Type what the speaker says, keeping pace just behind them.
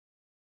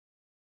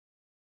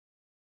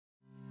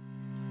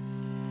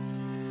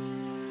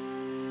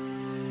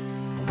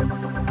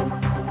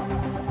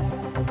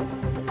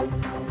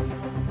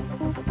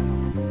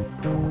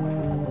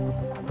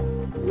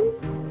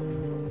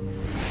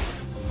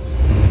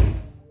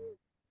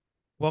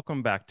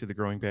Welcome back to the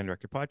Growing Band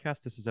Director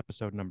Podcast. This is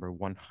episode number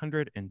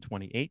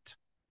 128.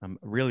 I'm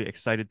really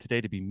excited today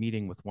to be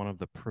meeting with one of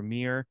the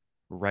premier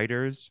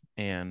writers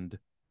and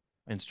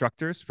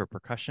instructors for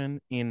percussion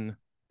in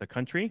the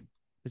country.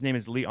 His name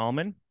is Lee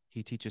Allman.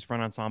 He teaches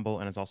front ensemble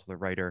and is also the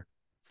writer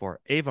for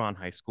Avon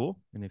High School.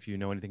 And if you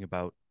know anything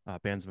about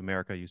Bands of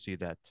America, you see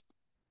that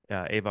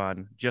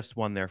Avon just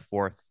won their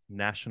fourth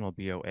national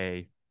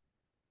BOA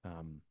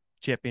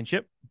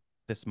championship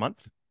this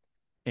month.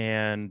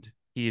 And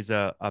he's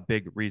a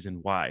big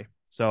reason why.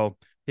 So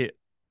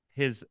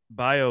his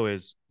bio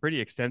is pretty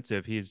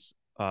extensive. He's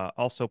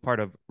also part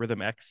of Rhythm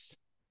X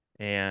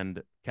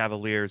and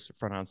Cavaliers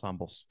front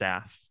ensemble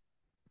staff.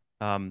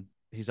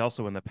 He's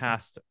also in the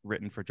past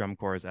written for drum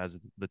corps as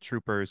the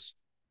Troopers,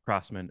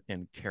 Crossmen,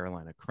 and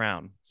Carolina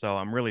Crown. So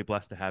I'm really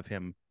blessed to have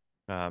him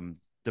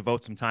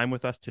devote some time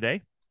with us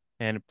today.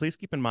 And please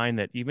keep in mind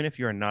that even if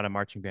you're not a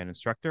marching band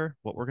instructor,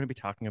 what we're going to be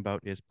talking about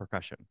is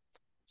percussion.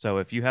 So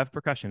if you have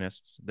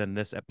percussionists, then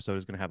this episode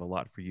is going to have a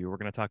lot for you. We're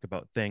going to talk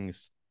about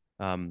things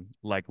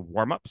like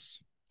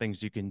warm-ups,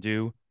 things you can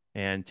do,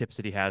 and tips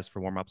that he has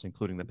for warm-ups,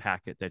 including the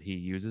packet that he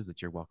uses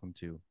that you're welcome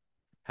to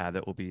have.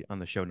 That will be on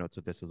the show notes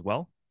of this as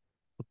well.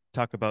 We'll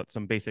talk about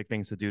some basic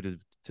things to do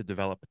to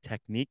develop a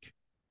technique,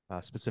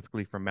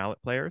 specifically for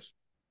mallet players.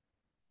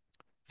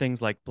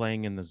 Things like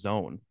playing in the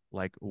zone,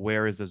 like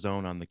where is the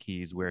zone on the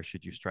keys? Where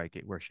should you strike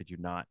it? Where should you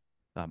not?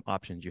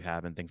 Options you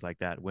have and things like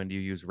that. When do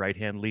you use right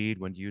hand lead?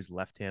 When do you use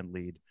left hand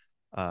lead?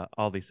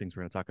 All these things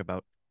we're going to talk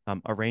about.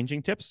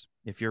 Arranging tips.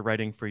 If you're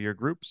writing for your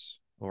groups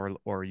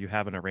or you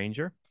have an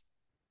arranger,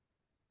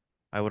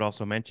 I would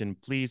also mention,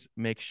 please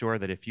make sure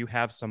that if you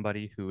have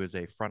somebody who is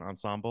a front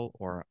ensemble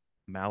or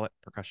mallet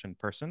percussion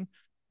person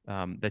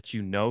that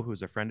you know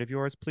who's a friend of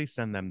yours, please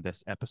send them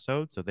this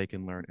episode so they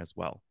can learn as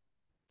well.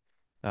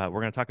 We're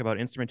going to talk about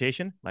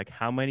instrumentation, like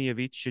how many of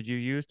each should you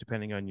use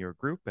depending on your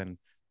group and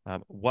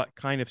what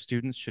kind of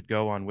students should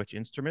go on which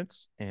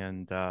instruments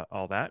and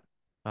all that.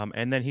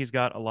 And then he's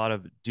got a lot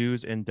of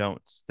do's and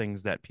don'ts,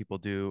 things that people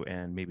do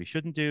and maybe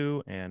shouldn't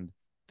do, and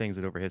things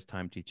that over his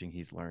time teaching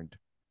he's learned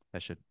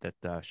that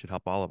should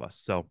help all of us.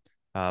 So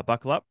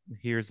buckle up.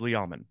 Here's Lee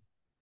Allman.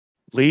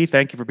 Lee,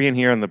 thank you for being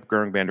here on the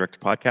Growing Band Director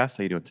Podcast.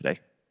 How you doing today?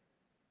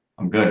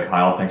 I'm good,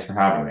 Kyle. Thanks for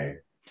having me.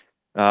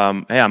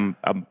 Hey,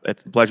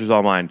 it's the pleasure's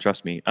all mine.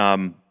 Trust me.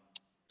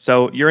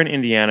 So you're in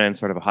Indiana and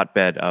sort of a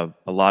hotbed of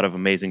a lot of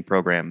amazing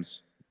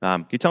programs.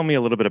 Can you tell me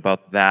a little bit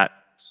about that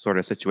sort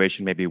of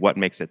situation, maybe what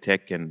makes it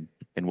tick and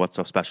what's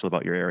so special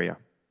about your area?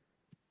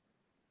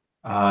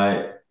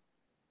 Uh,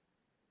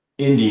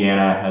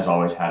 Indiana has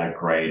always had a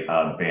great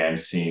band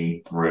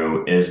scene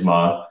through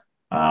ISMA,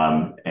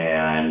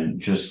 and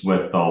just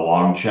with the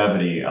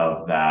longevity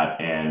of that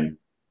and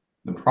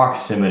the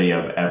proximity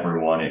of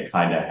everyone, it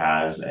kind of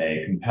has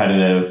a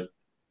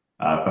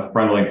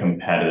friendly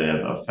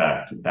competitive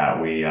effect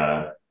that we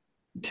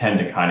tend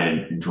to kind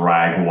of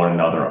drag one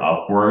another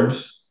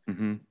upwards.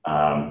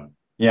 Mm-hmm.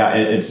 Yeah,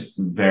 it's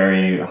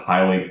very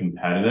highly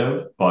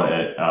competitive, but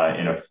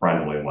in a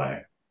friendly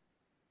way.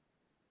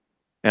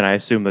 And I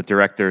assume the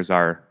directors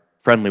are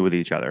friendly with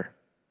each other.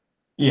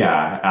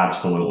 Yeah,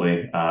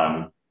 absolutely.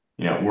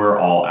 We're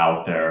all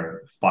out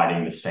there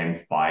fighting the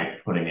same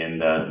fight, putting in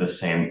the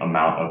same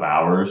amount of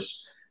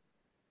hours.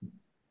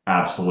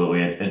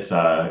 Absolutely. It's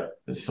a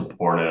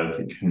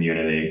supportive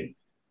community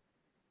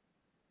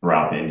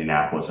throughout the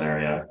Indianapolis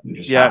area. I'm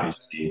just Yeah. happy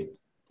to see.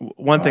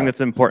 One thing that's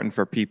important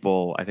for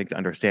people, I think, to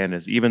understand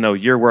is even though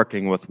you're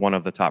working with one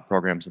of the top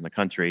programs in the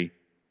country,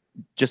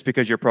 just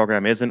because your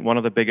program isn't one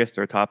of the biggest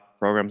or top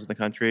programs in the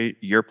country,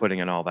 you're putting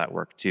in all that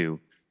work too.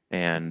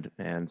 And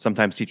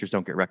sometimes teachers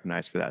don't get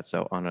recognized for that.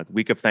 So on a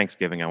week of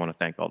Thanksgiving, I want to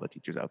thank all the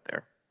teachers out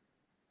there.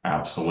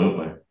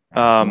 Absolutely.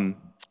 Absolutely.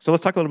 So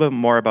let's talk a little bit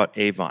more about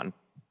Avon.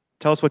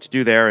 Tell us what you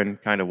do there and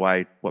kind of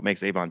what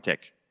makes Avon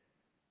tick.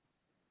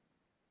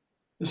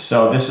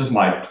 So this is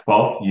my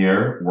 12th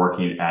year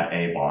working at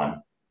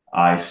Avon.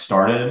 I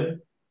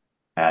started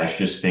as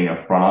just being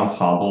a front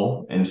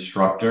ensemble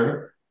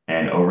instructor.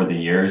 And over the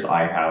years,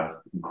 I have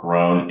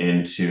grown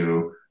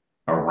into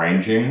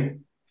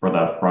arranging for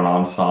the front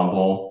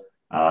ensemble,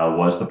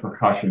 was the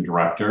percussion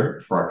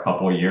director for a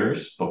couple of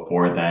years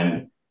before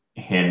then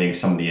handing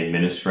some of the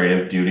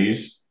administrative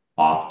duties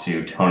off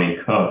to Tony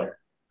Cook,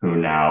 who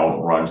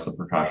now runs the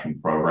percussion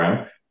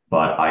program.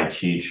 But I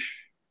teach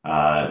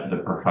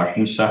the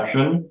percussion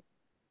section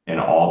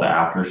and all the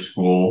after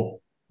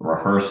school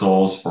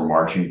rehearsals for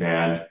marching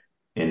band,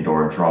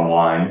 indoor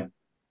drumline.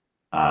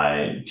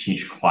 I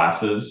teach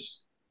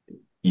classes,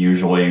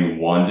 usually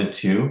 1 to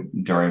 2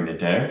 during the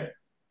day.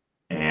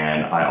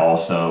 And I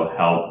also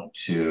help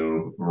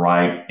to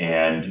write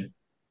and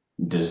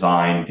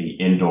design the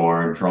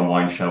indoor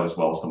drumline show as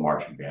well as the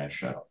marching band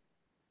show.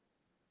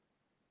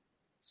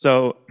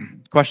 So,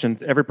 question,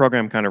 every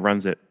program kind of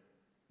runs it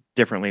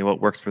differently, what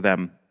works for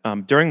them.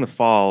 During the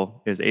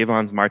fall, is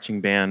Avon's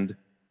marching band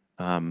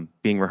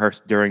being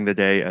rehearsed during the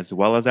day as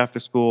well as after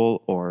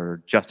school,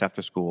 or just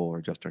after school,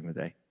 or just during the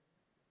day?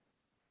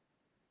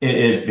 It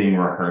is being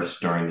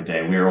rehearsed during the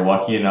day. We are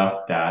lucky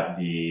enough that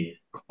the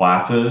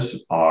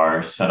classes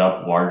are set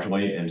up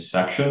largely in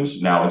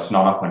sections. Now, it's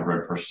not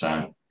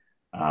 100%,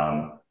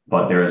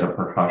 but there is a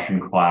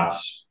percussion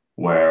class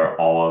where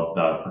all of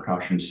the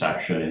percussion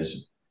section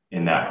is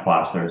in that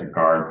class. There's a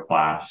guard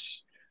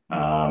class,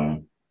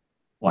 um,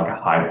 like a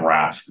high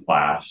brass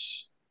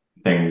class,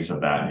 things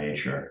of that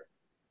nature.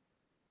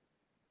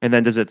 And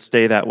then does it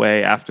stay that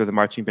way after the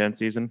marching band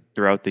season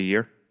throughout the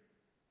year?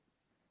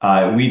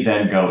 We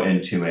then go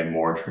into a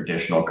more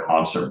traditional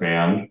concert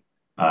band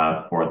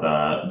for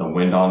the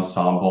wind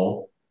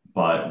ensemble,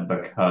 but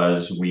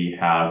because we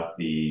have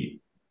the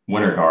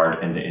winter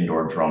guard and the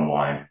indoor drum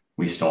line,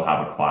 we still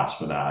have a class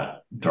for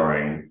that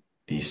during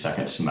the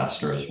second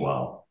semester as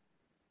well,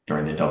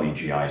 during the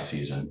WGI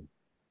season.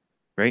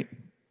 Great.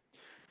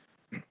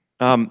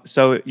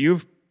 So you're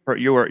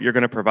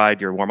going to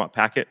provide your warm up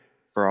packet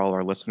for all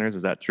our listeners.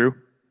 Is that true?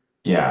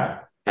 Yeah,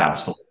 Yeah.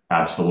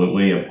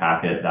 absolutely. A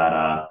packet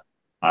that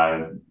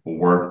I've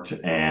worked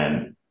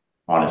and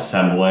on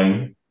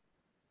assembling.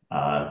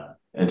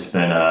 It's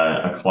been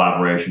a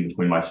collaboration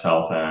between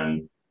myself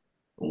and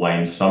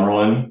Lane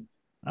Summerlin.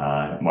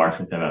 Marched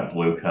with him at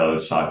Blue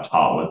Coats. So I've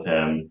taught with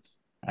him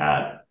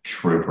at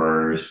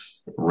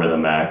Troopers,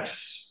 Rhythm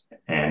X,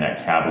 and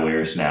at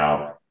Cavaliers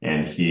now.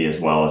 And he, as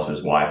well as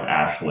his wife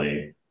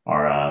Ashley,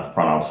 are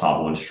front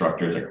ensemble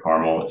instructors at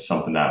Carmel. It's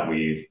something that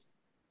we've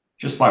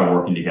just by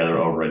working together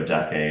over a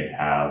decade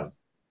have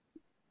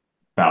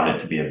found it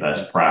to be a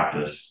best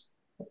practice.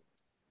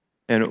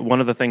 And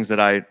one of the things that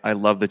I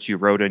love that you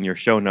wrote in your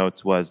show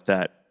notes was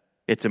that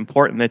it's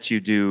important that you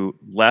do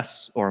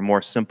less or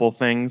more simple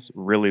things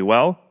really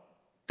well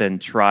than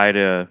try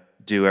to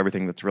do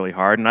everything that's really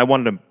hard. And I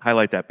wanted to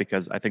highlight that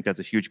because I think that's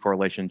a huge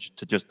correlation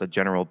to just the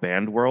general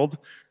band world.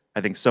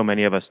 I think so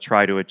many of us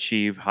try to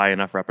achieve high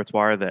enough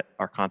repertoire that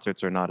our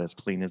concerts are not as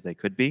clean as they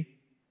could be.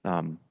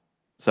 Um,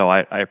 so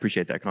I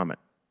appreciate that comment.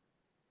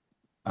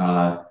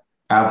 Uh,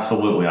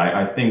 Absolutely.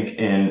 I think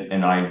in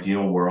an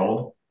ideal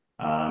world,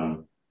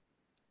 um,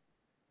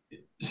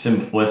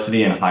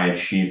 simplicity and high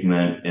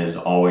achievement is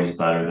always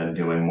better than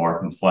doing more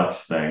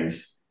complex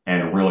things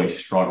and really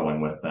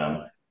struggling with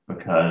them.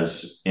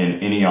 Because in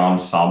any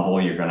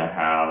ensemble, you're going to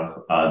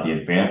have the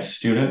advanced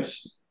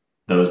students,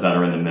 those that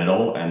are in the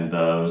middle, and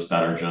those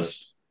that are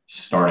just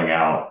starting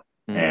out.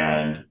 Mm.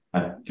 And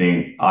I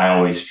think I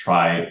always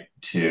try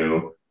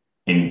to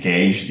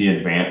engage the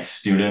advanced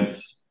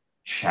students,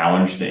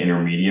 challenge the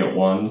intermediate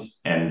ones,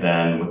 and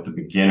then with the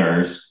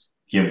beginners,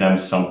 give them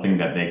something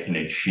that they can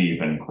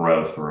achieve and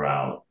grow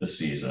throughout the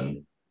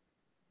season.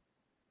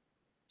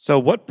 So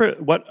what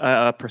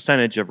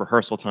percentage of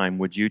rehearsal time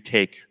would you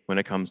take when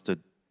it comes to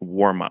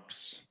warm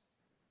ups?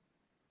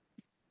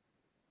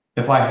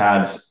 If I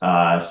had,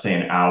 say,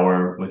 an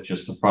hour with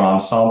just the front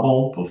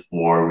ensemble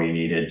before we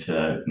needed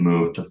to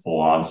move to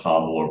full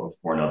ensemble or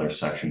before another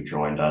section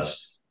joined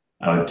us,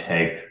 I would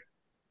take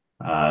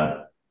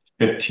uh,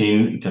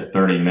 15 to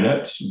 30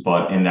 minutes.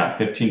 But in that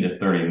 15 to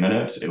 30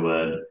 minutes, it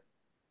would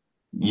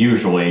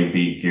usually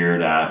be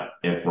geared at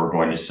if we're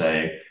going to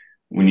say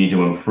we need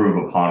to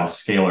improve upon a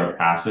scalar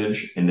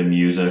passage in the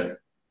music.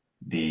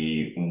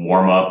 The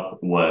warm up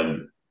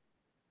would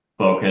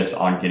focus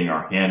on getting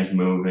our hands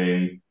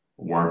moving,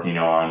 working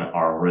on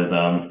our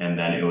rhythm, and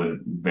then it would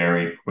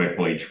very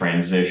quickly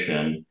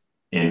transition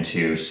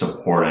into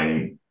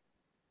supporting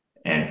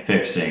and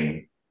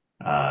fixing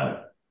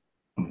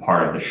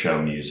part of the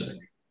show music.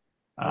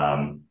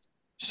 Um,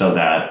 so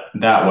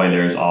that way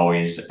there's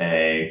always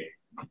a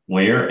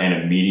clear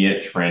and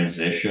immediate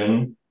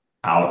transition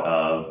out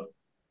of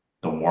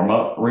the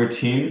warm-up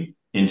routine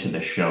into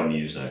the show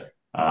music.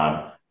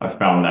 I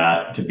found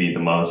that to be the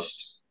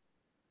most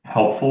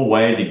helpful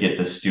way to get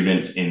the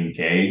students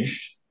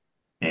engaged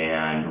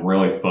and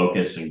really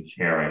focused and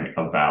caring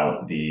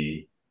about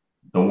the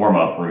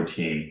warm-up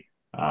routine.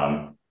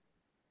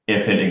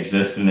 If it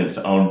exists in its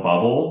own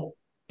bubble,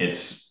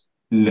 it's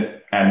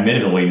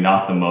admittedly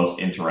not the most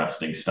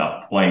interesting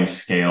stuff. Playing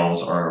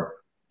scales or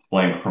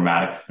playing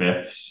chromatic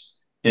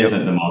fifths Yep.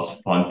 isn't the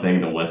most fun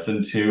thing to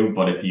listen to.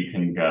 But if you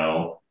can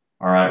go,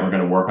 all right, we're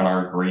going to work on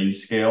our green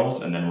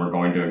scales and then we're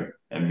going to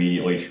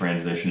immediately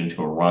transition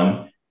into a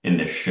run in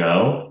the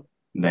show,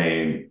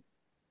 they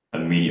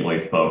immediately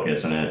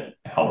focus and it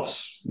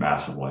helps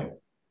massively.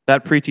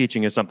 That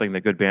pre-teaching is something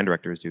that good band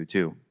directors do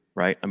too,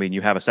 right? I mean,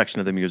 you have a section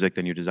of the music,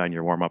 then you design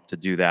your warm up to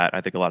do that.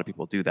 I think a lot of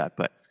people do that,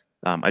 but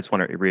I just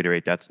want to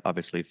reiterate that's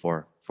obviously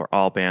for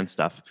all band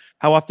stuff.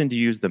 How often do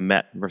you use the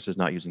Met versus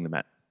not using the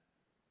Met?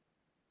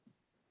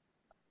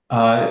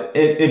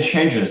 It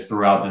changes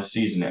throughout the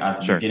season. At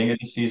the Sure. beginning of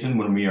the season,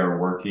 when we are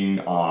working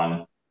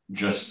on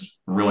just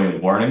really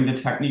learning the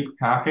technique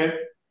packet,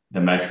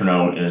 the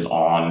metronome is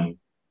on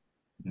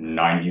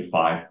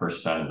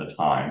 95% of the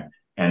time.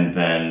 And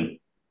then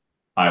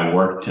I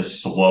work to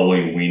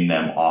slowly wean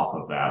them off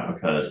of that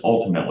because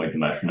ultimately the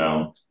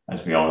metronome,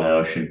 as we all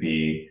know, should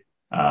be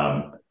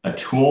a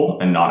tool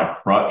and not a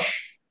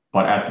crutch.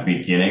 But at the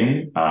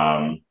beginning,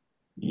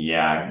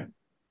 yeah,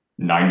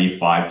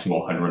 95 to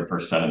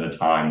 100% of the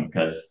time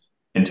because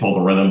until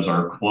the rhythms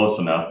are close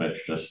enough,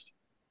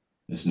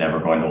 it's never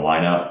going to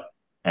line up.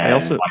 I And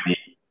also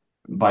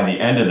by the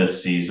end of the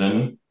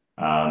season,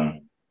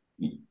 um,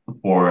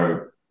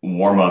 for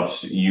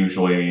warm-ups,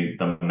 usually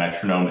the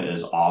metronome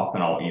is off,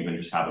 and I'll even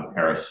just have a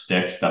pair of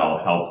sticks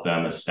that'll help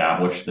them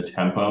establish the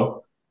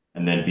tempo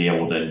and then be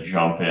able to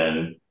jump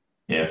in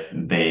if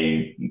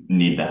they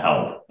need the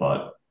help.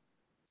 But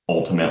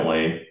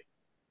ultimately,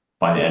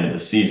 by the end of the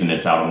season,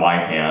 it's out of my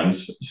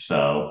hands,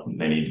 so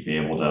they need to be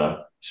able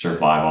to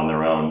survive on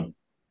their own.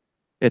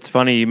 It's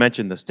funny you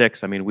mentioned the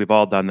sticks. I mean, we've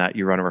all done that.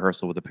 You run a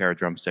rehearsal with a pair of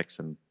drumsticks,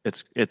 and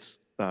it's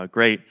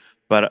great.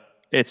 But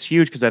it's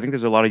huge because I think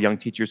there's a lot of young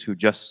teachers who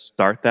just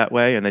start that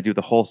way and they do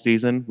the whole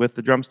season with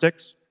the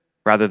drumsticks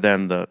rather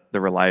than the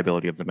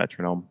reliability of the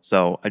metronome.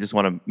 So I just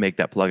want to make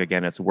that plug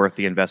again. It's worth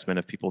the investment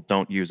if people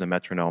don't use a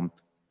metronome.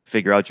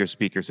 Figure out your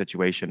speaker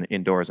situation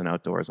indoors and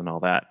outdoors and all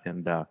that.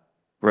 And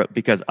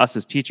because us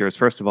as teachers,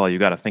 first of all, you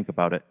got to think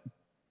about it,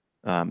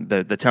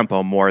 the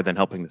tempo more than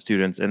helping the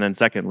students, and then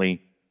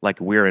secondly, like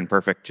we're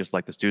imperfect, just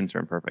like the students are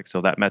imperfect.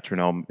 So that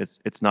metronome,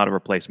 it's not a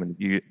replacement.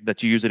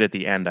 That you use it at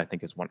the end, I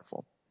think is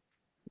wonderful.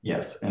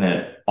 Yes, and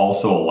it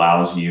also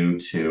allows you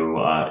to,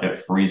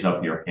 it frees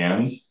up your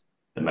hands.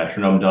 The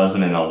metronome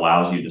doesn't, and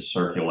allows you to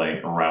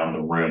circulate around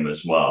the room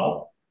as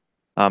well.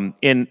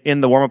 In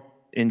the warm up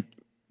in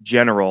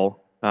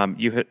general,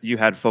 you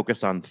had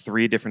focus on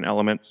three different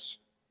elements.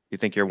 You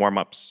think your warm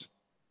ups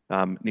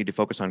need to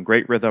focus on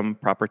great rhythm,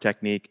 proper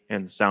technique,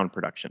 and sound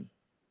production.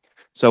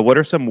 So, what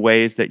are some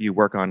ways that you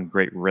work on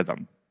great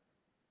rhythm?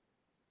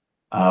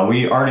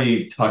 We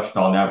already touched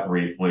on that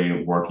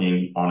briefly,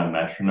 working on a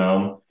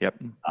metronome. Yep.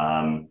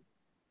 Um,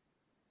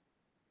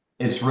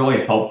 it's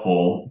really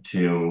helpful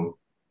to,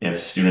 if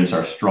students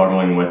are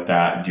struggling with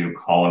that, do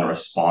call and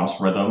response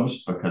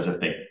rhythms, because if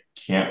they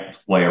can't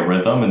play a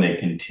rhythm and they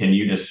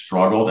continue to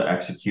struggle to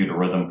execute a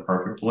rhythm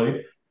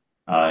perfectly,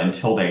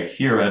 until they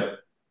hear it,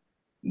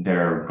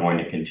 they're going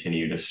to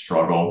continue to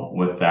struggle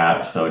with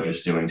that. So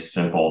just doing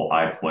simple,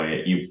 I play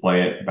it, you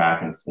play it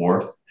back and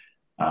forth.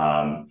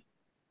 Um,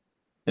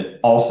 it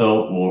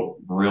also will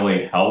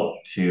really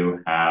help to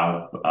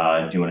have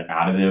do an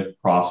additive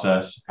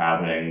process,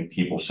 having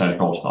people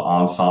central to the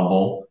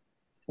ensemble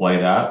play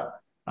that.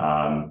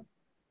 Um,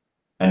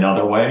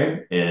 Another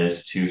way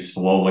is to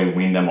slowly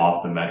wean them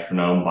off the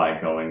metronome by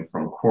going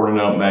from quarter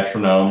note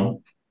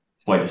metronome,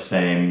 play the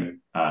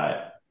same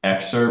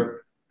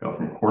excerpt, go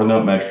from quarter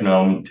note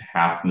metronome to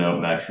half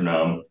note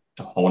metronome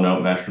to whole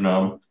note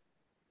metronome,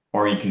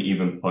 or you can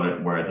even put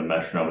it where the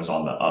metronome is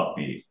on the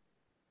upbeat,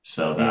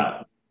 so Mm,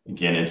 that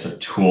again it's a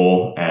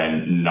tool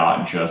and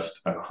not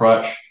just a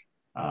crutch.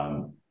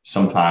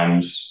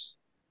 Sometimes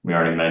we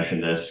already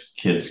mentioned this,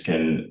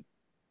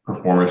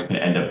 performers can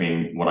end up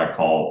being what I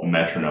call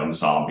metronome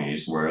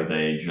zombies, where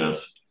they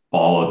just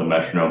follow the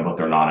metronome, but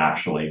they're not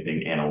actually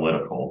being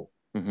analytical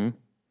hmm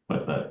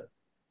with it.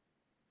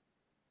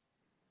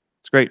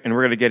 It's great, and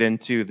we're going to get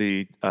into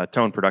the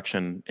tone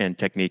production and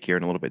technique here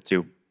in a little bit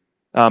too.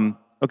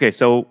 Okay,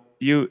 so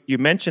you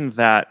mentioned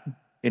that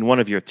in one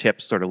of your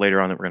tips, sort of later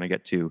on that we're going to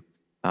get to,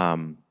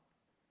 um,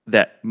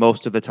 that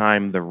most of the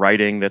time the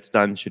writing that's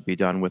done should be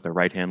done with a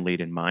right hand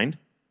lead in mind.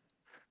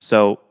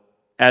 So,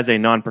 as a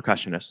non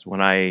percussionist,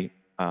 when I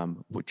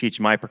would teach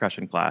my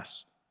percussion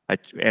class,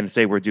 and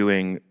say we're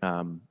doing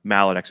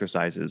mallet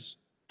exercises,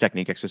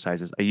 technique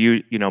exercises,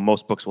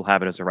 most books will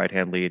have it as a right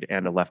hand lead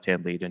and a left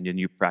hand lead, and then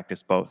you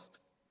practice both.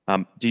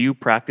 Do you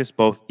practice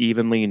both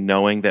evenly,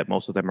 knowing that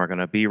most of them are going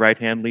to be right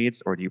hand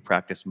leads, or do you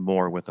practice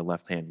more with a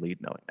left hand lead,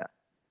 knowing that?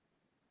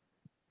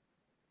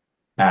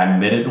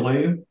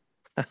 Admittedly,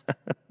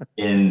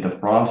 in the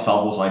front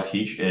ensembles I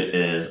teach, it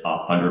is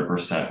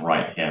 100%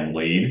 right hand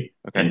lead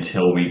Okay.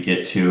 until we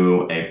get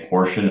to a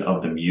portion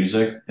of the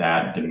music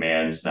that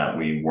demands that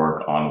we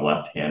work on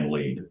left hand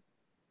lead.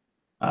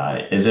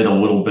 Is it a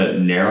little bit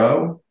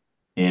narrow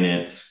in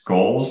its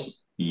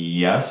goals?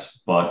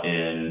 Yes, but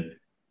in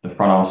the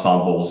front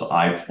ensembles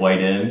I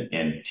played in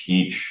and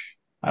teach,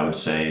 I would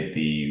say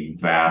the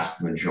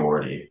vast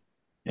majority.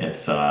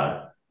 It's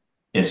uh,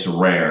 it's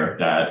rare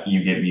that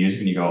you get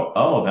music and you go,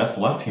 oh, that's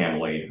left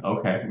hand lead.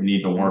 Okay, we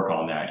need to Mhm. work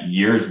on that.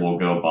 Years will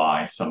go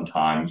by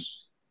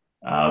sometimes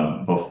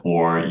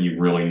before you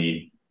really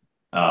need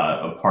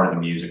a part of the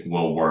music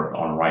will work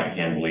on right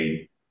hand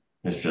lead.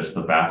 It's just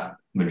the vast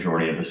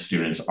majority of the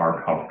students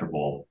are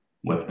comfortable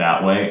with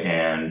that way.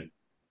 And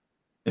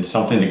it's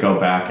something to go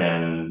back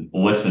and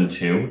listen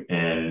to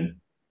in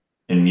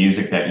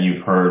music that you've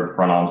heard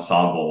front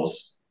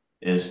ensembles,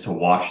 is to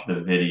watch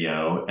the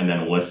video and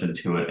then listen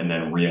to it and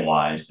then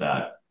realize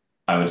that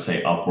I would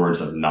say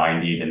upwards of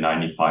 90 to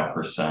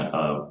 95%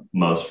 of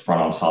most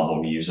front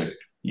ensemble music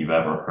you've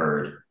ever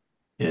heard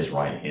is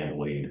right hand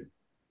lead.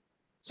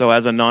 So,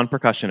 as a non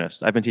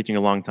percussionist, I've been teaching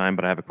a long time,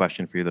 but I have a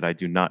question for you that I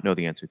do not know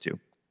the answer to.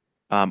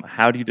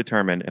 How do you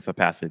determine if a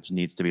passage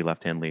needs to be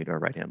left hand lead or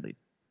right hand lead?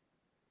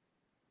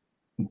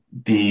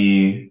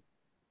 The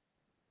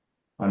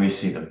Let me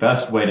see, the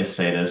best way to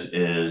say this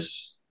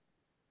is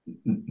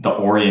the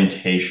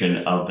orientation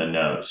of the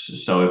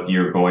notes. So if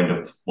you're going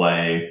to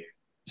play,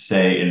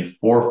 say, in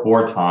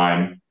 4/4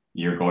 time,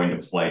 you're going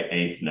to play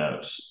eighth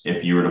notes.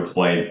 If you were to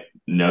play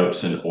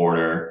notes in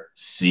order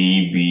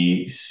C,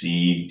 B,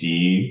 C,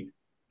 D,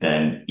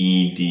 then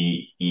E,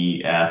 D,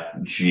 E, F,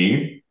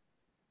 G,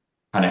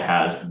 kind of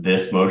has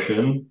this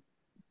motion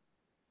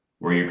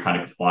where you're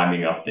kind of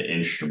climbing up the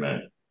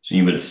instrument. So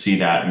you would see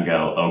that and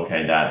go,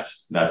 okay,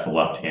 that's the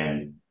left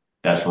hand,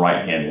 that's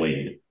right hand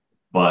lead.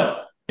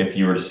 But if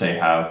you were to say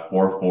have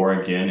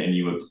 4/4 again, and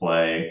you would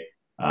play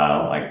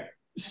like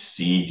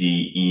C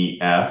D E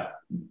F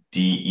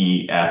D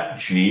E F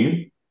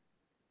G,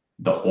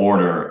 the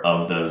order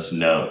of those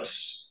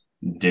notes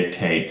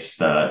dictates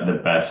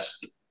the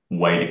best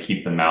way to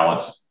keep the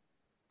mallets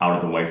out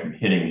of the way from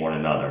hitting one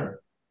another.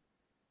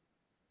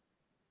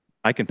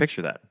 I can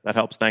picture that. That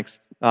helps. Thanks.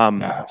 Yeah,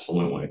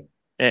 absolutely.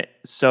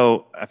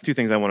 So I have two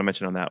things I want to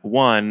mention on that.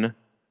 One,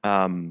 we're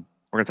going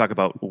to talk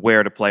about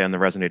where to play on the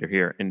resonator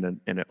here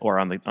or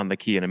on the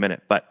key in a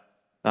minute. But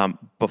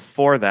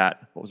before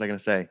that, what was I going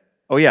to say?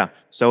 Oh yeah.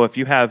 So if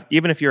you have,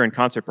 even if you're in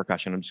concert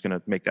percussion, I'm just going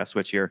to make that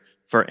switch here.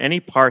 For any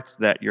parts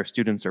that your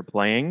students are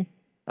playing,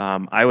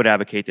 I would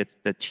advocate that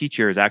the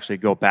teachers actually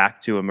go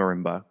back to a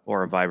marimba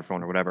or a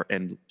vibraphone or whatever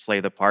and play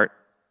the part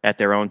at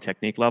their own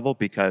technique level,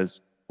 because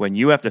when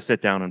you have to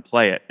sit down and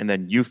play it and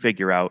then you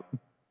figure out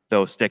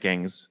those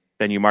stickings,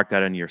 then you mark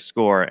that in your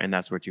score, and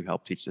that's what you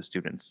help teach the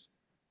students.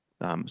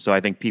 So I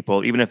think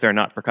people, even if they're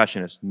not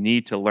percussionists,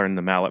 need to learn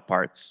the mallet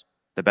parts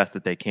the best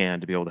that they can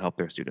to be able to help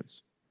their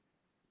students.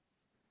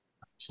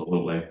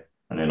 Absolutely.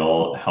 And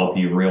it'll help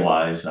you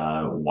realize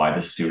why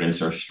the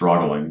students are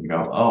struggling. You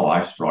go, oh,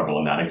 I struggle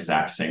in that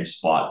exact same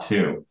spot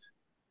too.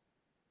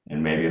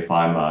 And maybe if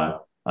I'm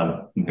a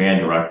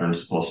band director and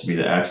supposed to be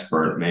the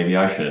expert, maybe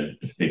I should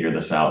figure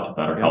this out to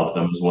better Yep. help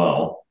them as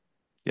well.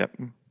 Yep.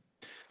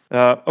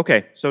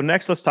 Okay. So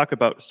next, let's talk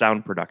about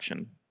sound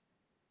production.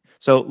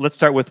 So let's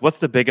start with, what's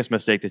the biggest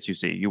mistake that you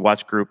see? You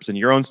watch groups and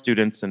your own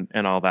students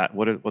and all that.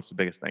 What's the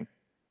biggest thing?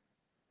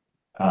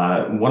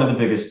 One of the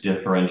biggest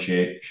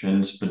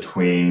differentiations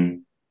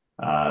between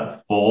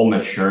full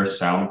mature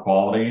sound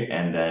quality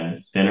and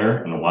then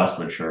thinner and less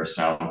mature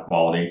sound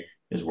quality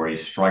is where you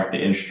strike the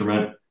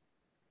instrument.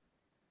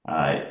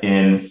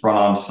 In front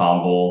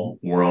ensemble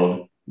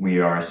world, we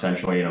are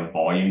essentially in a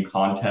volume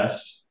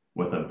contest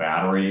with a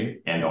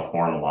battery and a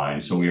horn line.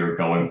 So we are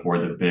going for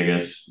the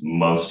biggest,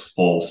 most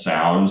full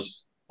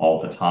sounds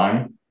all the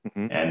time.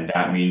 Mm-hmm. And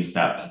that means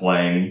that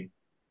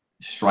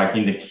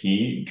striking the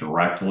key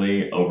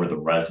directly over the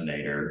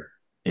resonator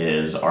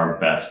is our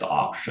best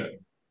option.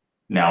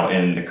 Now,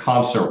 in the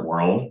concert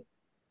world,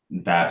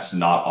 that's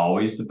not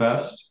always the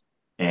best.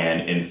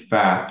 And in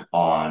fact,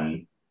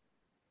 on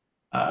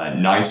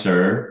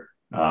nicer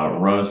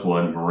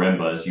rosewood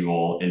marimbas, you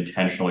will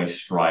intentionally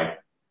strike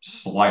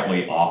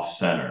slightly off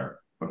center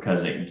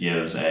because it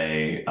gives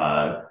a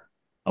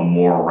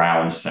more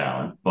round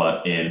sound.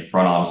 But in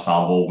front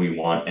ensemble, we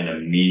want an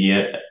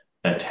immediate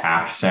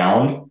attack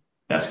sound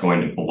that's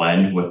going to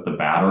blend with the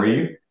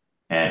battery.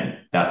 And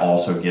that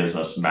also gives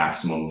us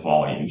maximum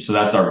volume. So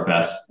that's our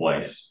best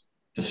place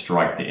to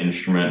strike the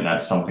instrument. And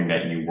that's something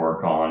that you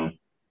work on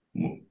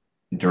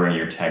during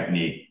your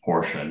technique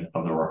portion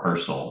of the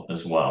rehearsal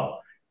as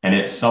well. And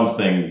it's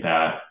something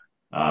that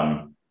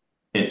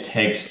it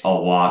takes a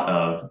lot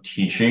of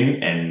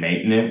teaching and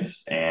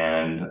maintenance,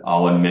 and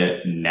I'll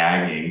admit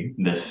nagging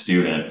the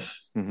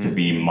students to Mm-hmm.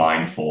 be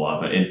mindful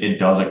of it. It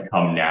doesn't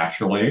come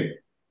naturally,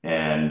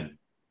 and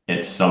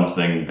it's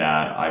something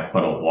that I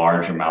put a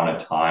large amount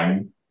of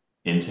time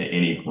into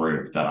any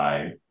group that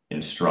I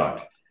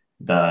instruct.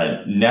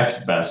 The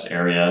next best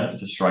area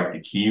to strike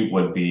the key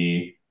would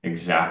be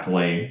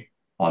exactly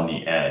on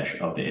the edge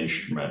of the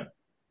instrument.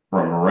 For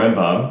a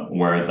marimba,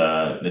 where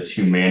the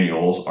two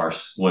manuals are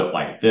split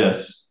like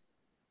this,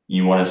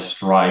 you want to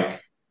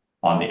strike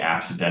on the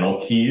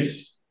accidental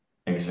keys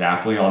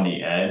exactly on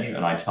the edge.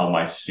 And I tell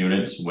my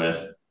students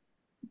with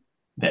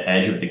the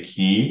edge of the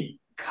key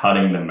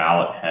cutting the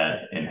mallet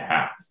head in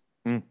half.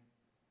 Mm.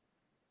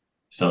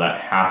 So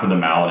that half of the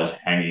mallet is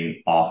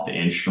hanging off the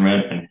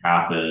instrument and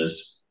half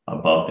is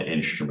above the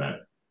instrument.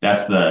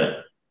 That's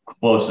the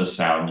closest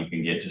sound you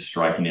can get to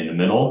striking in the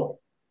middle.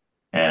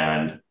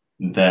 And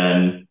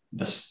then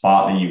the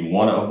spot that you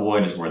want to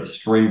avoid is where the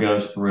string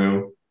goes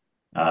through.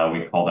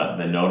 We call that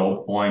the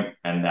nodal point,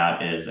 and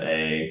that is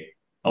a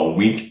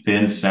weak,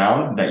 thin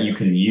sound that you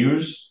can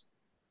use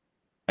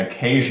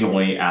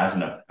occasionally as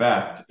an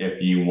effect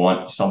if you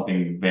want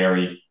something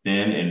very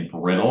thin and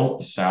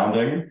brittle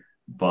sounding,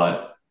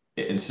 but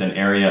it's an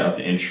area of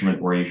the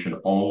instrument where you should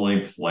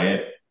only play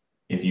it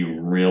if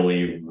you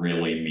really,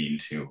 really mean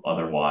to.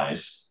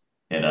 Otherwise,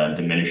 it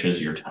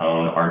diminishes your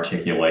tone,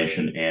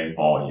 articulation, and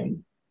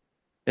volume.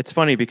 It's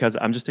funny because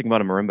I'm just thinking about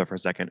a marimba for a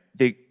second.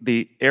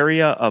 The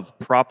area of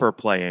proper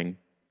playing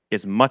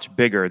is much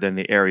bigger than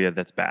the area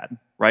that's bad,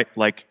 right?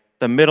 Like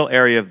the middle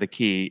area of the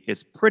key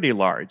is pretty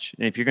large,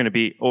 and if you're going to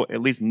be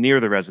at least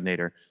near the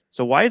resonator.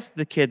 So why is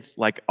the kids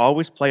like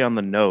always play on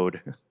the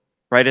node,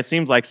 right? It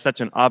seems like such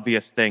an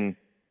obvious thing,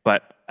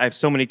 but I have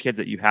so many kids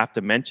that you have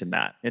to mention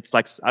that. It's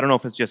like, I don't know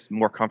if it's just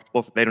more comfortable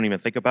if they don't even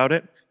think about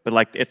it, but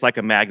like it's like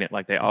a magnet.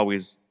 Like they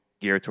always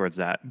geared towards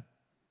that?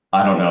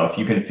 I don't know. If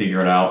you can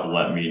figure it out,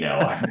 let me know.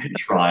 I've been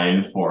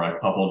trying for a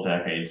couple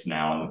decades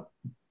now and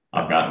Yeah.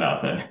 I've got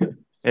nothing.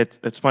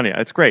 It's funny.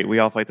 It's great. We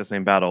all fight the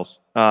same battles.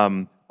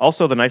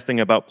 Also, the nice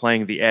thing about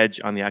playing the edge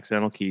on the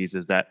accidental keys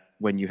is that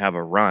when you have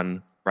a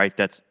run, right,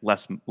 that's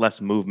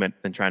less movement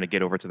than trying to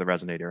get over to the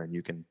resonator, and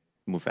you can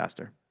move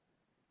faster.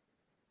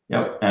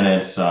 Yep. And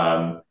it's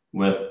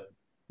with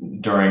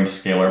during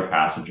scalar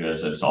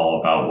passages, it's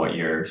all about what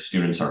your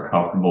students are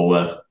comfortable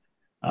with.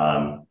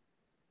 Um,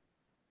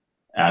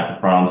 at the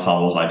front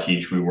ensembles I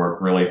teach, we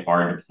work really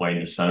hard to play in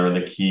the center of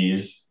the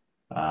keys.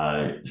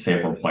 Say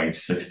if we're playing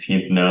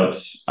 16th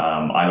notes,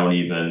 I don't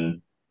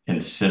even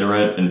consider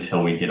it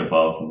until we get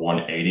above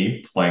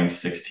 180 playing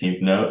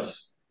 16th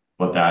notes.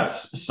 But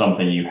that's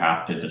something you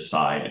have to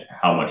decide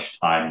how much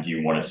time do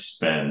you want to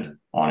spend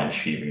on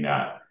achieving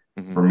that.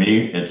 Hmm. For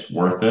me, it's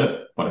worth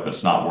it. But if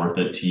it's not worth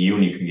it to you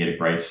and you can get a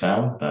great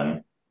sound,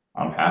 then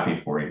I'm happy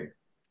for you.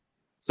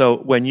 So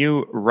when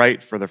you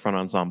write for the front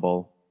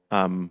ensemble,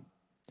 um,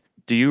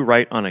 do you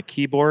write on a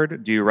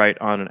keyboard? Do you write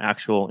on an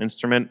actual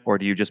instrument, or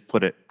do you just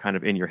put it kind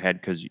of in your head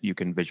because you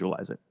can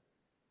visualize it?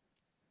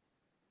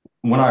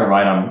 When I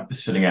write, I'm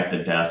sitting at the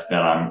desk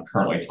that I'm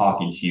currently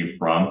talking to you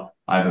from.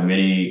 I have a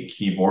MIDI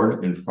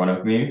keyboard in front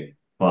of me,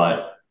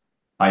 but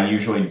I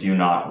usually do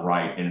not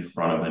write in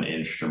front of an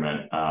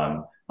instrument.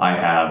 I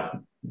have,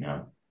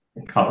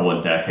 a couple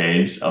of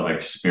decades of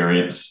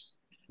experience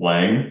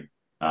playing,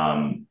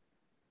 um,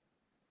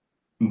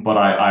 but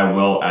I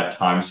will at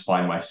times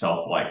find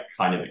myself like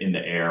kind of in the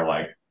air,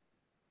 like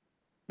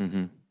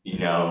Hmm.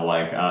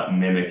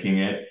 mimicking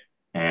it.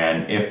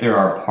 And if there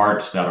are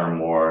parts that are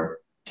more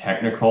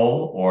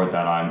technical or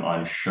that I'm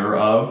unsure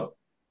of,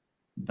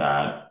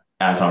 that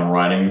as I'm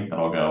writing, that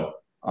I'll go,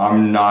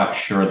 I'm not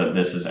sure that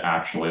this is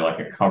actually like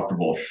a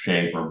comfortable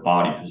shape or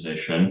body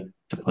position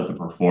to put the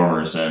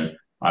performers in.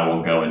 I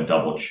will go and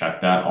double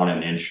check that on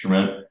an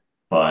instrument,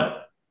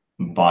 but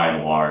by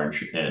and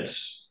large,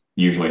 it's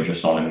usually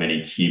just on a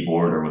MIDI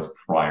keyboard or with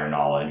prior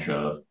knowledge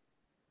of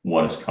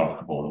what is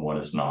comfortable and what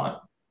is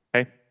not.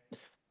 Okay.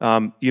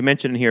 You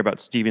mentioned in here about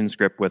Stevens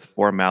grip with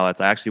four mallets.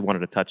 I actually wanted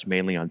to touch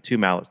mainly on two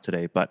mallets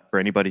today, but for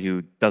anybody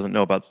who doesn't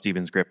know about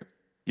Stevens grip,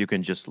 you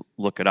can just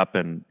look it up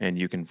and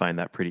you can find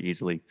that pretty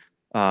easily.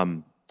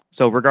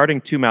 So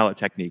regarding two mallet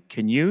technique,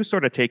 can you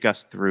sort of take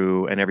us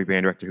through, and every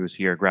band director who's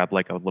here, grab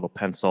like a little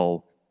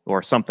pencil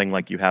or something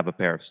like you have a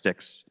pair of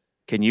sticks.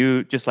 Can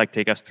you just like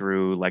take us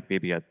through like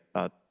maybe a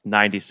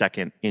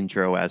 90-second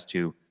intro as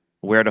to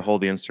where to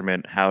hold the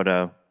instrument, how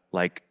to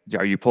like,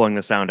 are you pulling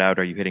the sound out?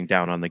 Are you hitting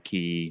down on the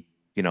key?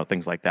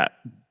 Things like that.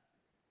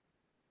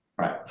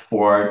 Right.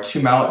 For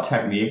two mallet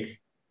technique,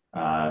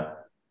 uh,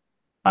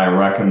 I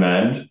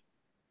recommend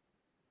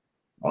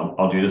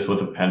I'll do this with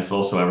a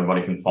pencil so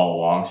everybody can follow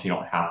along so you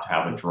don't have to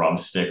have a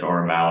drumstick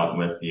or a mallet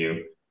with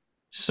you.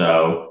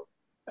 So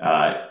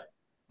uh,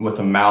 with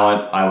a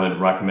mallet, I would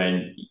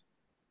recommend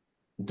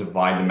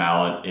divide the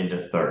mallet into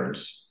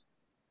thirds.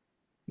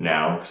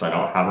 Now, because I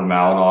don't have a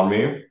mallet on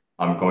me,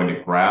 I'm going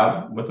to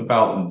grab with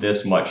about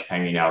this much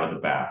hanging out of the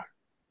back.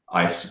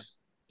 I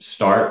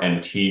start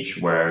and teach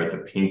where the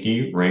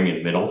pinky, ring,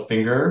 and middle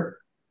finger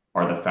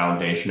are the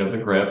foundation of the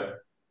grip.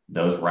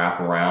 Those wrap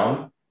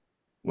around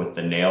with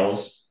the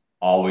nails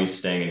always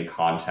staying in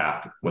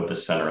contact with the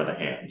center of the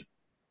hand.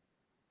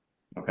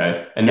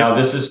 Okay. And Yep. now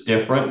this is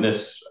different.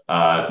 This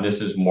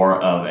is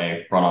more of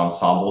a front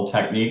ensemble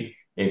technique.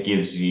 It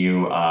gives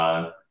you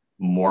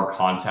more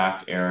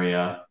contact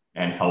area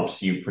and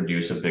helps you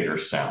produce a bigger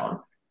sound.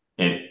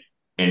 In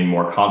in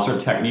more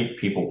concert technique,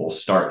 people will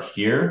start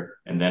here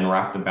and then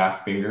wrap the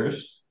back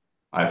fingers.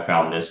 I've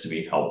found this to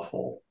be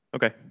helpful.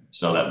 Okay.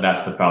 So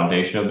that's the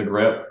foundation of the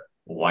grip.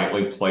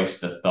 Lightly place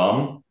the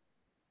thumb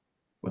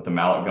with the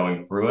mallet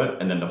going through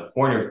it, and then the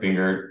pointer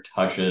finger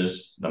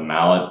touches the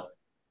mallet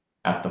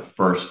at the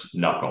first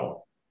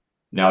knuckle.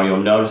 Now you'll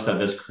notice that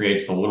this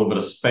creates a little bit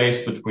of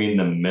space between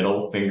the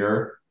middle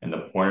finger and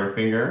the pointer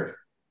finger.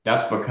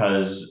 That's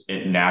because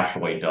it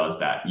naturally does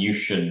that. You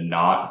should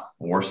not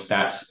force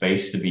that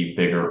space to be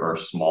bigger or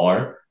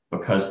smaller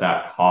because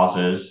that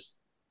causes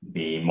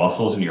the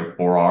muscles in your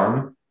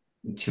forearm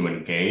to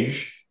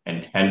engage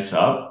and tense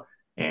up.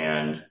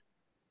 And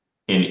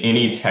in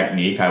any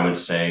technique, I would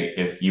say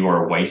if you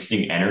are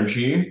wasting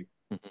energy,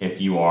 Mhm.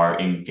 if you are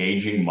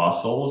engaging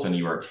muscles and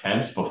you are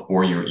tense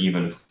before you're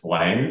even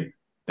playing,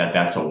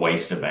 that's a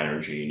waste of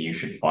energy and you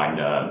should find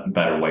a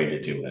better way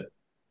to do it.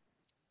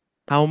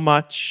 How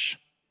much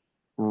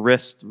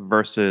wrist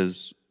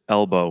versus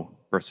elbow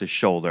versus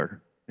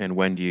shoulder, and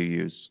when do you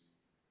use?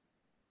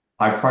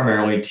 I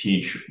primarily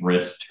teach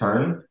wrist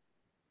turn.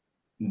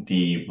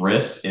 The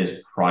wrist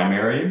is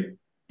primary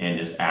and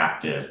is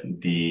active.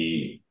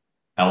 The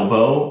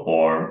elbow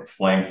or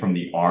playing from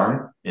the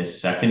arm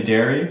is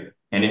secondary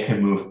and it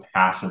can move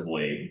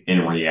passively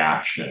in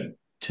reaction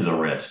to the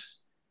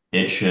wrist.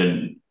 It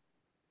should,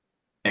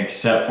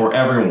 except for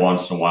every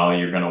once in a while,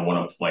 you're going to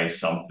want to play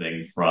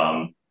something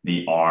from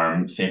the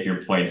arm. Say if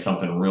you're playing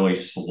something really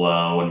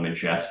slow and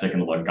majestic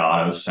and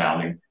legato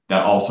sounding,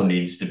 that also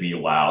needs to be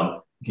loud.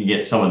 can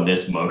get some of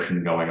this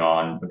motion going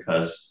on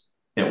because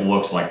it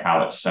looks like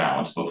how it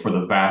sounds. But for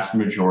the vast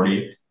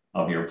majority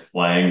of your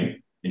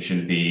playing, it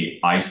should be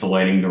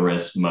isolating the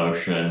wrist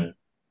motion,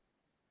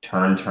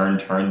 turn, turn,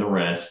 turn the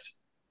wrist.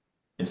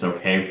 It's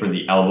okay for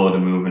the elbow to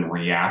move in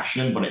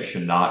reaction, but it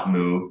should not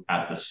move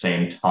at the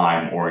same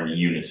time or in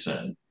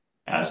unison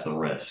as the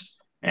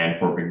wrist. And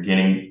for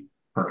beginning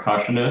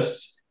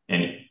percussionists,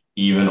 and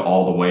even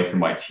all the way through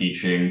my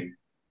teaching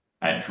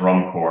at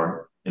drum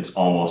corps, it's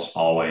almost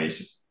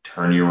always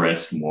turn your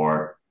wrist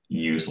more,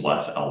 use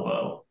less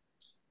elbow.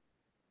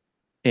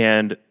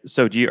 And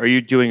so are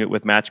you doing it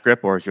with match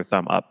grip or is your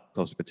thumb up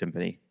close to the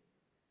timpani?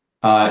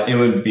 It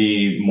would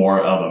be more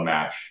of a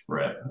match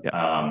grip.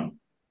 Yeah.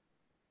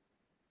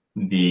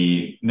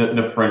 The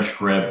French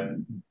grip,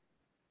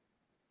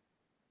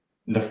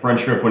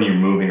 when you're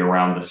moving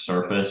around the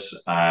surface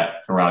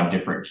around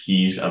different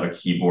keys of a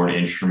keyboard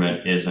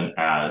instrument isn't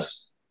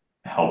as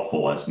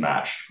helpful as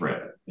matched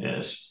grip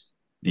is.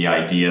 The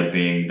idea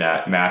being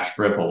that matched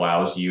grip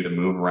allows you to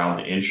move around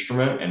the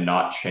instrument and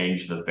not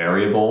change the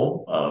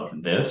variable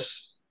of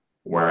this,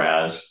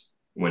 whereas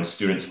when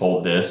students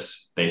hold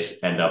this, they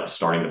end up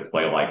starting to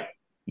play like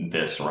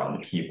this around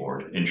the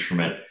keyboard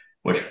instrument,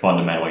 which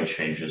fundamentally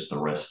changes the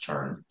wrist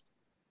turn.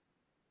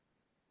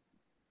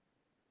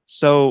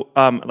 So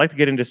I'd like to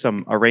get into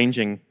some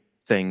arranging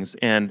things.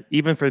 And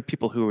even for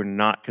people who are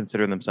not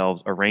considering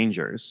themselves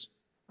arrangers,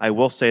 I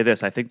will say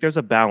this. I think there's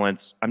a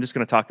balance. I'm just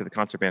going to talk to the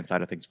concert band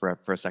side of things for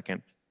a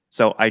second.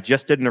 So I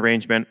just did an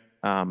arrangement.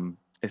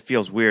 It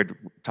feels weird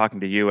talking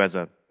to you as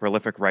a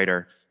prolific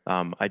writer.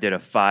 I did a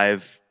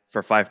 5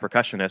 for 5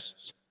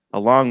 percussionists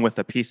along with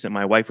a piece that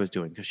my wife was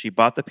doing because she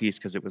bought the piece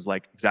because it was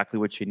like exactly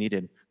what she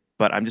needed.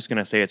 But I'm just going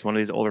to say it's one of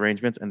these old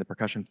arrangements and the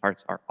percussion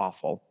parts are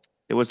awful.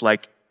 It was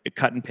like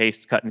cut and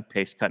paste, cut and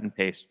paste, cut and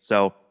paste.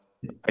 So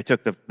I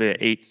took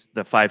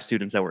the 5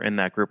 students that were in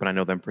that group, and I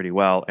know them pretty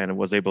well, and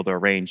was able to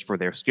arrange for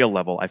their skill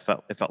level. It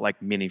felt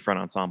like mini front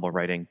ensemble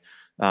writing.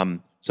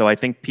 So I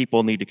think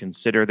people need to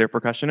consider their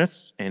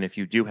percussionists, and if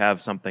you do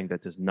have something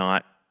that does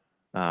not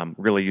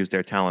really use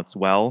their talents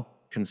well,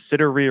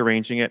 consider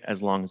rearranging it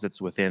as long as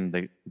it's within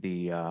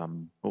the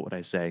what would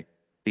I say,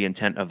 the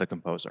intent of the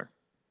composer.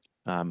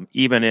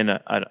 Even in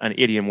an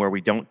idiom where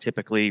we don't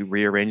typically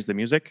rearrange the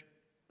music,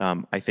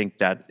 I think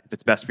that if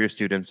it's best for your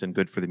students and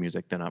good for the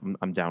music, then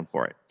I'm down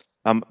for it.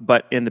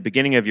 But in the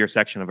beginning of your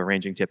section of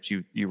arranging tips,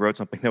 you wrote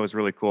something that was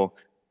really cool.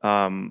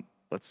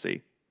 Let's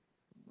see.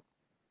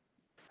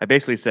 I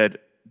basically said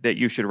that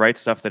you should write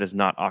stuff that is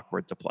not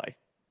awkward to play.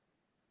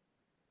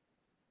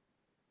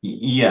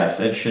 Yes,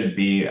 it should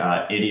be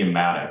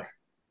idiomatic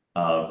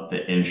of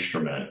the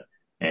instrument,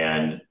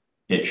 and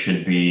it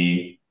should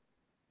be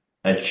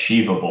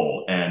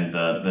achievable, and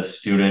the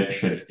student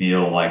should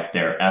feel like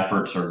their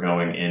efforts are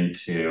going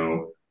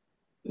into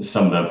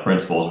some of the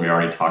principles we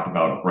already talked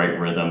about, great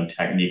rhythm,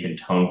 technique, and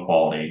tone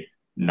quality,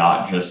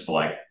 not just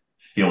like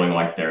feeling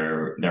like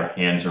their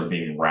hands are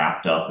being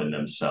wrapped up in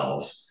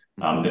themselves.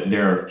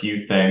 There are a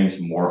few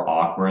things more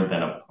awkward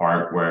than a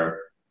part where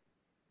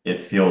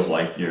it feels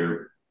like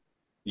you're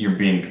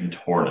being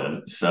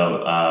contorted.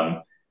 So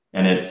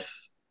and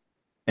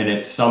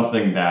it's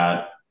something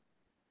that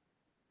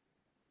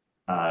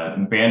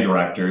band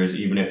directors,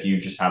 even if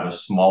you just have a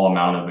small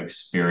amount of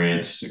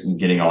experience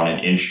getting on an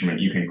instrument,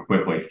 you can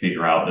quickly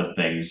figure out the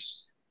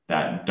things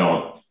that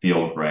don't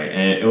feel great.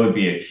 And it would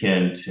be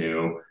akin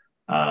to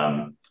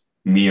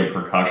me, a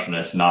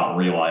percussionist, not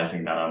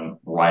realizing that I'm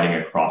writing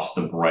across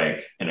the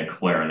break in a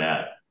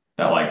clarinet.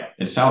 That like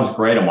it sounds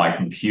great on my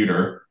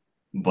computer,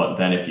 but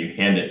then if you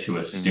hand it to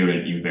a Mm.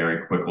 student, you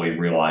very quickly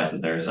realize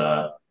that there's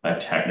a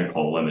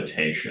technical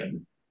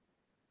limitation.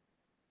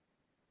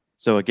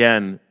 So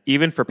again,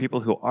 even for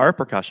people who are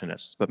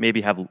percussionists, but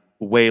maybe have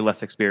way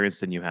less experience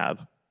than you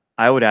have,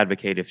 I would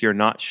advocate if you're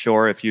not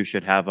sure if you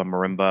should have a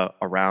marimba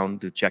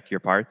around to check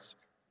your parts,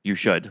 you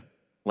should.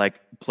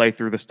 Like play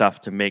through the stuff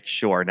to make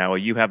sure. Now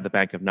you have the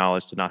bank of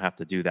knowledge to not have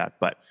to do that,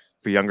 but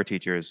for younger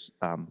teachers,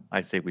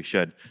 I say we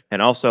should.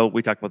 And also,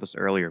 we talked about this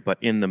earlier, but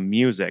in the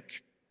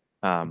music,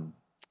 um,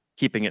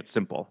 keeping it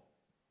simple,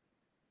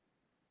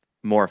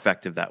 more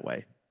effective that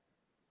way.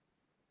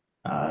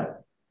 Uh,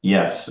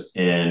 yes,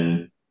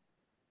 in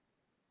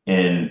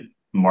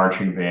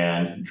marching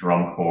band,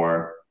 drum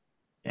corps,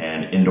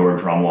 and indoor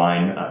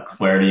drumline,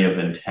 clarity of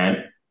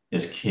intent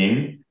is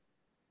king.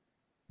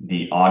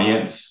 The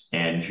audience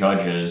and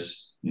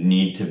judges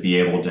need to be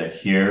able to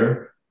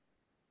hear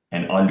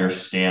and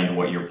understand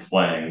what you're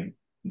playing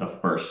the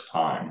first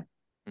time.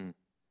 Mm.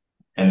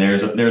 And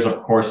there's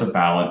of course a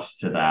balance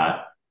to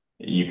that.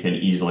 You can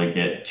easily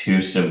get too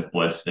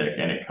simplistic,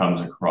 and it comes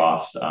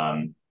across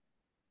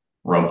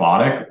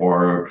robotic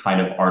or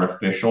kind of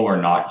artificial or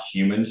not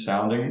human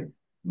sounding.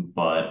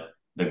 But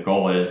the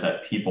goal is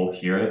that people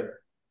hear it,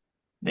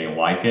 they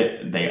like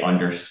it, they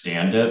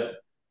understand it.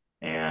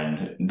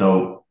 And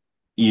the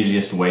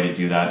easiest way to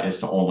do that is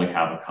to only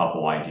have a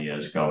couple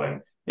ideas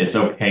going. It's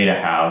okay to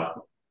have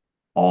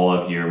all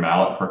of your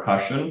mallet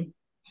percussion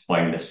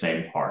playing the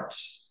same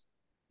parts.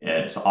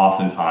 It's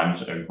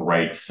oftentimes a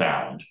great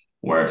sound.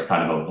 where it's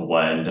kind of a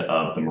blend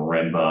of the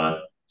marimba,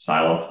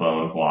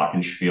 xylophone,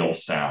 glockenspiel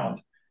sound.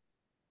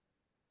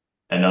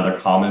 Another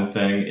common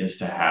thing is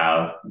to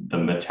have the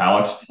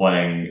metallics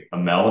playing a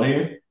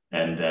melody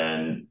and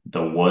then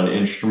the wood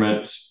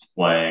instruments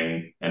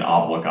playing an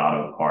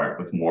obligato part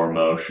with more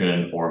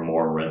motion or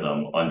more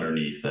rhythm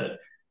underneath it.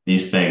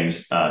 These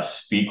things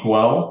speak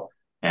well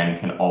and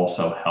can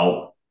also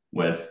help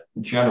with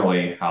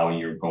generally how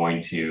you're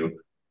going to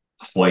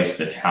place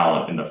the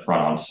talent in the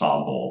front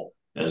ensemble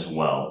as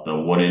well. The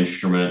wood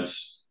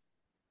instruments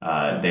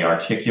they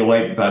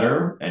articulate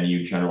better, and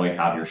you generally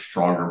have your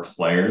stronger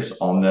players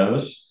on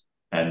those.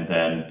 And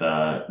then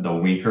the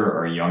weaker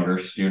or younger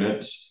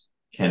students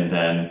can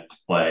then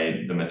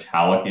play the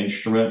metallic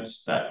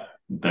instruments that,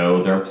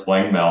 though they're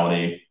playing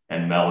melody,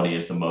 and melody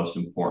is the most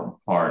important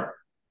part,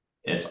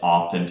 it's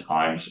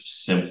oftentimes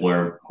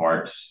simpler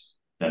parts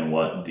than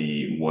what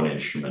the wood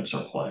instruments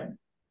are playing.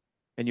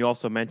 And you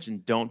also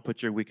mentioned don't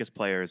put your weakest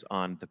players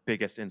on the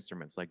biggest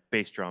instruments like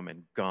bass drum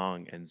and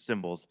gong and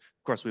cymbals.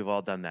 Of course, we've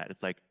all done that.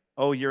 It's like,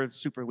 oh, you're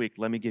super weak.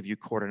 Let me give you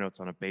quarter notes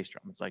on a bass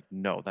drum. It's like,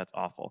 no, that's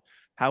awful.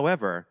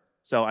 However,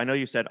 so I know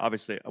you said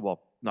obviously,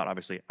 well, not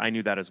obviously, I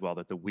knew that as well,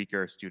 that the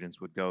weaker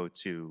students would go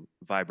to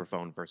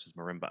vibraphone versus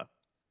marimba.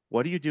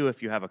 What do you do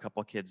if you have a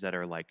couple kids that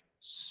are like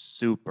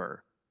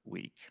super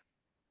weak?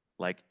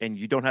 Like, and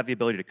you don't have the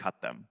ability to cut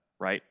them,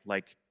 right?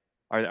 Like,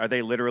 are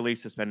they literally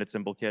suspended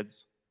cymbal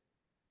kids?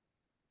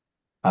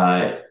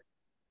 Uh,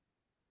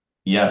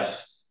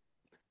 yes,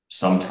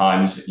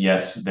 sometimes,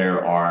 yes,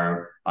 there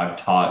are. I've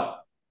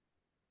taught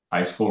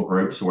high school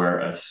groups where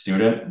a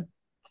student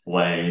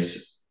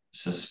plays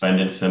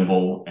suspended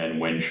cymbal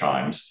and wind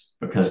chimes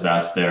because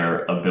that's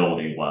their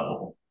ability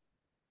level.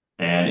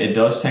 And it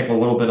does take a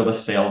little bit of a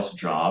sales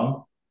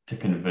job to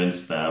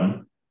convince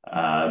them,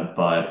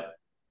 but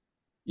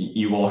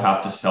you will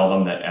have to sell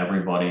them that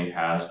everybody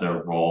has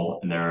their role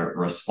and their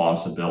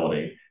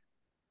responsibility.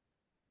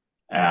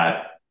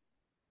 At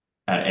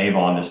at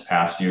Avon this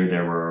past year,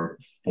 there were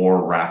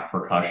four rack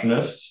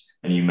percussionists,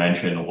 and you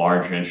mentioned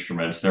large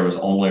instruments. There was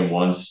only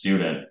one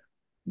student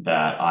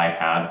that I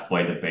had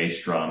play the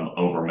bass drum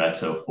over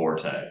mezzo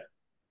forte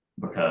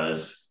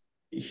because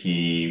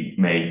he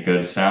made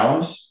good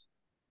sounds.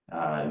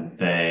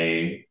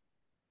 They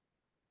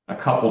a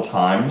couple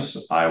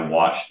times I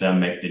watched them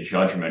make the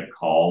judgment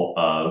call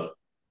of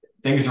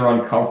things are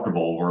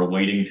uncomfortable. We're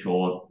leading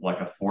to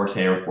like a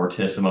forte or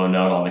fortissimo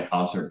note on the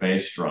concert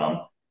bass drum.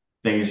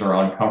 Things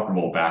are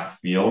uncomfortable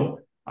backfield.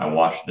 I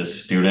watched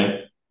this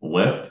student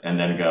lift and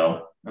then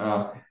go,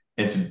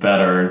 it's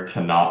better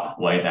to not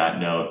play that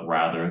note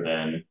rather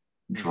than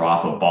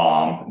drop a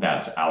bomb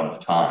that's out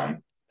of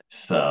time.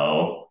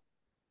 So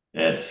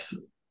it's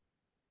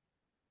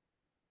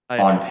I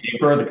on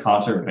paper, the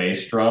concert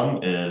bass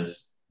drum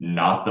is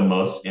not the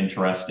most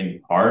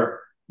interesting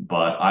part,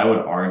 but I would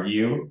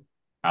argue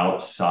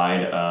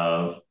outside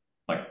of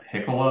like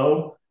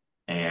piccolo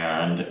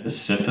and the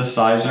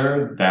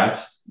synthesizer,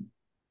 that's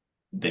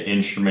the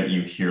instrument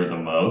you hear the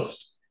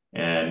most.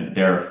 And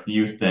there are a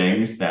few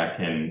things that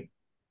can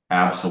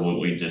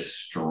absolutely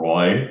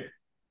destroy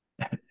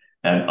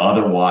an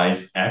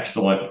otherwise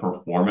excellent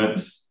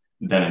performance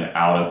than an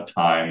out of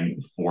time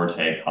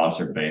forte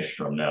concert bass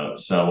drum note.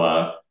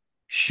 So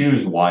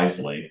choose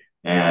wisely.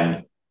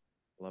 And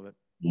love it.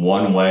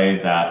 one way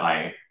that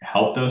I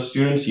help those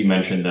students, you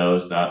mentioned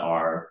those that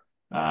are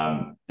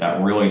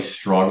that really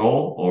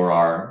struggle or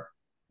are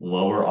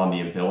lower on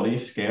the ability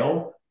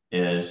scale,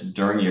 is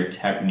during your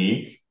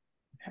technique,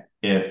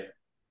 if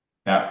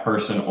that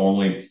person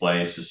only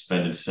plays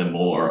suspended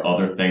cymbal or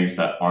other things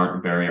that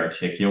aren't very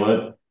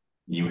articulate,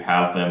 you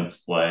have them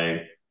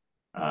play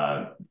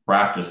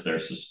practice their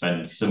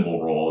suspended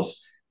cymbal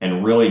rolls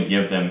and really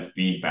give them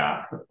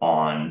feedback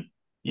on,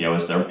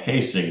 is their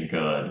pacing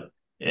good?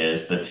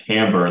 Is the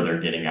timbre they're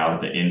getting out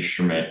of the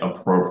instrument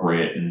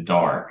appropriate and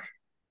dark?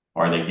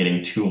 Are they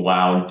getting too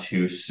loud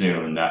too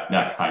soon?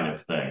 That kind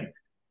of thing.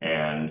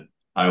 And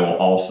I will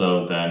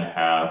also then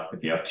have,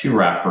 if you have two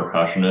rack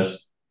percussionists,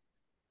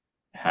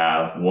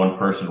 have one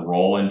person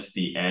roll into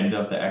the end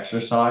of the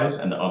exercise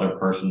and the other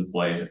person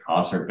plays a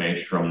concert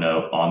bass drum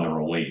note on the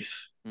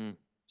release. Mm.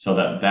 So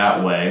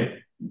that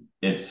way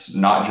it's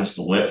not just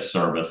lip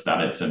service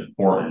that it's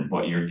important,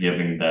 but you're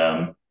giving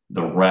them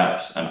the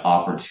reps and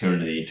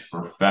opportunity to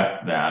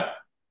perfect that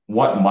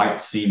what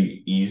might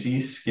seem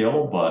easy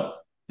skill, but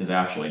is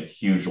actually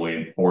hugely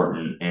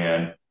important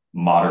and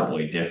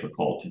moderately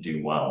difficult to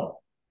do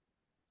well.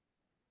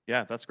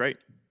 Yeah, that's great.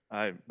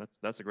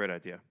 That's a great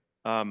idea.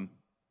 Um,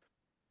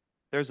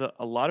 there's a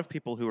lot of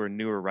people who are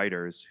newer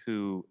writers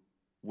who,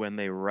 when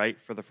they write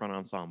for the front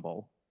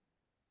ensemble,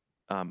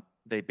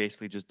 they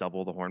basically just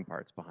double the horn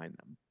parts behind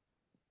them,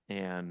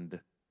 and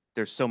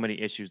there's so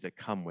many issues that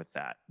come with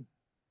that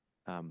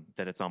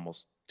that it's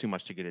almost too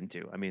much to get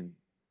into. I mean,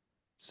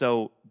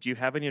 so do you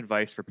have any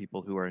advice for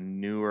people who are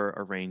newer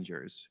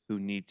arrangers who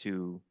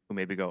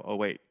maybe go, oh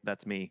wait,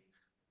 that's me?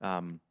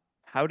 Um,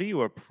 how do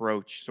you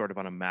approach sort of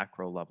on a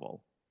macro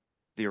level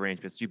the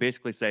arrangements? You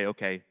basically say,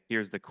 okay,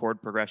 here's the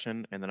chord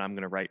progression, and then I'm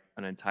going to write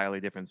an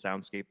entirely different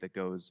soundscape that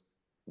goes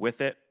with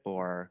it,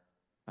 or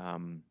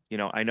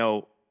I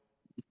know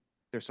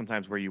there's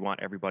sometimes where you want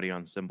everybody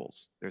on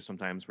cymbals. There's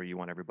sometimes where you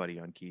want everybody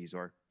on keys,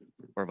 or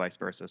vice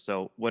versa.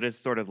 So what is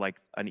sort of like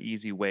an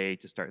easy way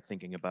to start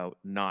thinking about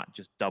not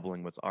just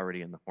doubling what's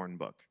already in the horn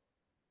book?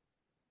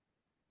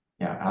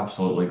 Yeah,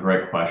 absolutely.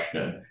 Great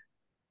question.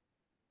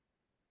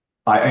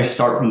 I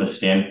start from the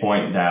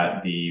standpoint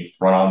that the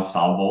front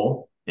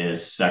ensemble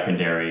is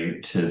secondary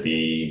to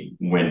the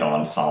wind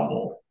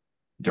ensemble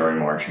during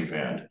marching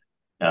band.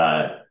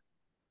 Uh,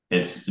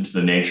 it's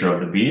the nature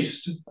of the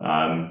beast.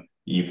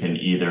 You can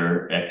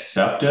either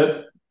accept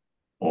it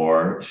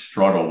or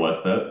struggle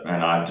with it,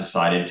 and I've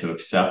decided to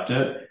accept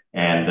it.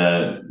 And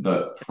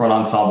the front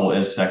ensemble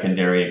is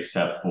secondary,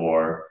 except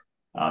for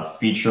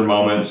feature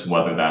moments,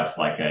 whether that's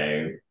like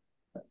a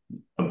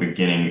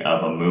beginning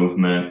of a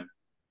movement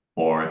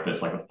or if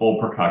it's like a full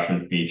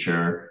percussion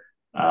feature.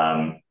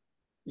 Um,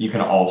 you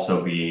can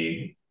also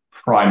be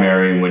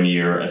primary when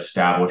you're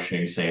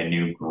establishing, say, a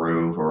new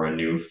groove or a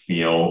new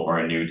feel or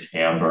a new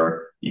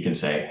timbre. You can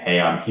say, hey,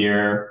 I'm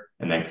here,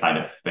 and then kind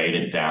of fade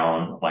it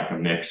down like a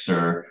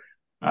mixer.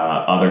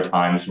 Other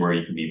times where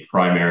you can be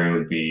primary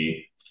would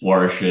be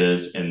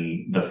flourishes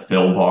in the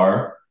fill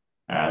bar,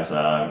 as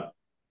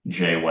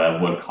Jay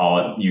Webb would call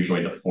it,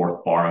 usually the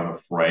fourth bar of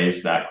a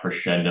phrase that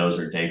crescendos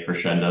or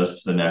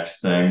decrescendos to the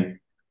next thing.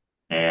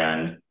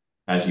 And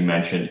as you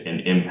mentioned,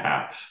 in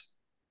impacts.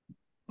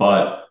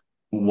 But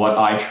what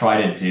I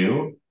try to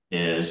do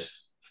is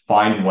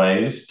find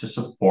ways to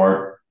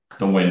support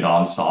the wind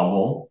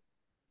ensemble.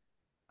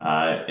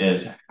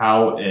 Is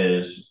how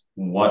is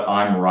what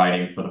I'm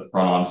writing for the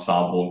front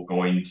ensemble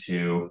going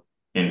to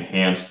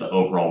enhance the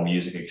overall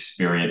music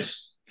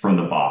experience from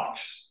the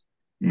box,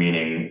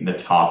 meaning the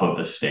top of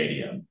the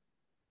stadium?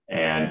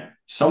 And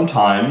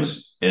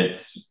sometimes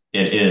it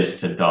is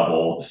to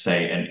double,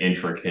 say, an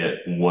intricate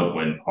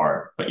woodwind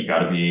part, but you got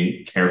to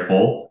be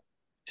careful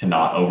to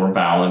not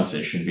overbalance.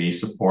 It should be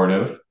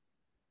supportive.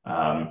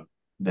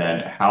 Then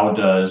how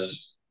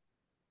does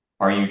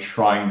are you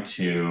trying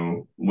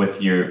to with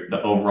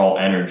the overall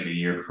energy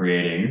you're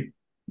creating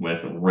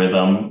with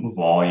rhythm,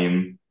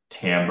 volume,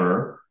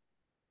 timbre?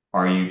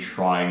 Are you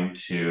trying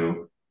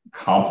to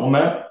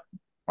complement?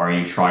 Are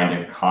you trying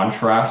to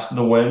contrast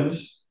the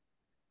winds?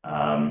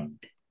 Um,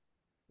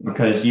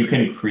 because you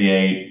can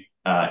create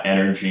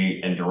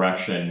energy and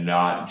direction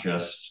not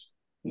just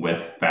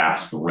with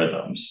fast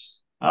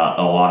rhythms.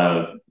 A lot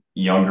of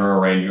younger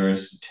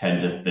arrangers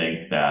tend to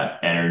think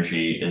that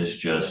energy is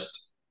just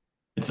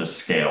it's a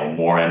scale.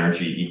 More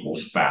energy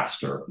equals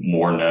faster,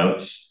 more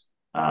notes,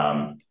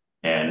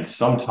 and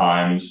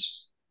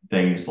sometimes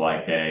things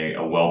like a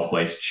well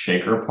placed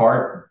shaker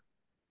part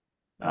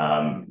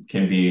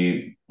can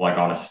be like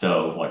on a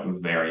stove, like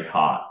very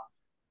hot,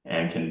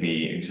 and can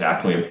be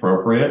exactly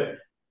appropriate.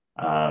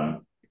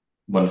 Um,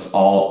 but it's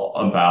all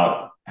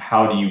about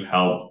how do you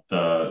help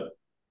the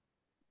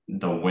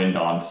wind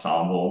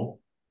ensemble?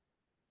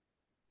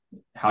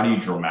 How do you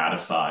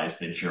dramatize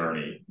the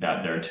journey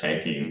that they're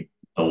taking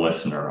the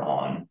listener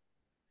on?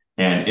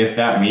 And if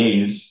that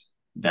means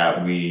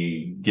that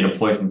we get to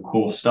play some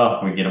cool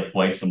stuff, we get to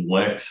play some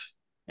licks,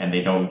 and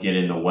they don't get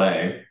in the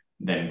way,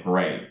 then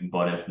great.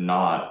 But if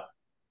not,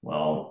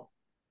 well,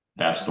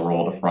 that's the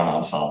role of the front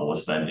ensemble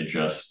is then to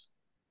just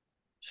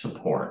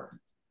support.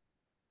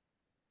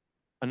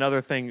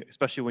 Another thing,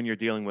 especially when you're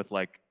dealing with,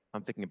 like,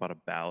 I'm thinking about a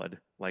ballad,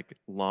 like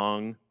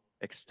long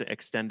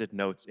extended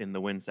notes in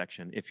the wind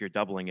section. If you're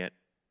doubling it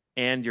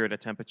and you're at a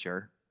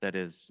temperature that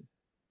is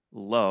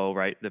low,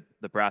 right?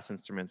 The brass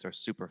instruments are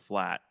super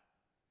flat.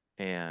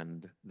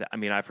 And I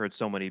mean, I've heard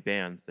so many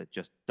bands that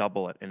just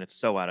double it and it's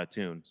so out of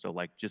tune. So,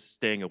 like, just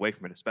staying away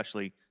from it,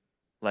 especially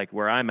like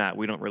where I'm at,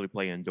 we don't really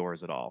play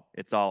indoors at all.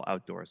 It's all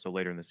outdoors. So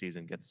later in the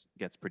season gets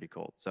pretty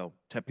cold. So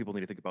people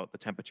need to think about the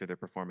temperature they're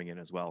performing in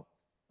as well.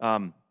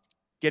 Um,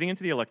 Getting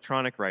into the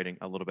electronic writing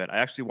a little bit, I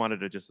actually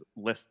wanted to just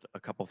list a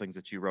couple things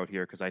that you wrote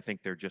here because I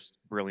think they're just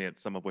brilliant.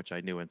 Some of which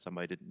I knew and some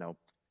I didn't know.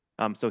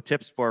 So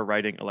tips for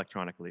writing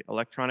electronically.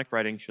 Electronic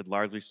writing should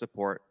largely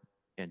support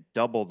and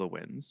double the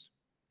winds.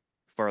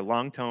 For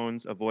long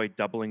tones, avoid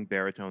doubling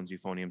baritones,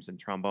 euphoniums, and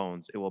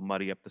trombones. It will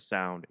muddy up the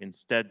sound.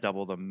 Instead,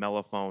 double the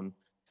mellophone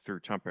through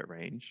trumpet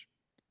range.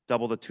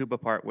 Double the tuba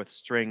part with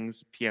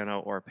strings,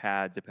 piano, or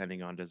pad,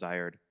 depending on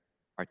desired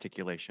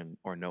articulation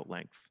or note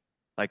length.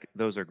 Like,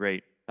 those are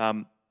great.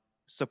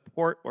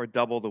 Support or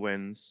double the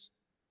winds,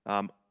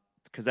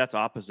 because that's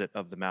opposite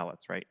of the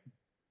mallets, right?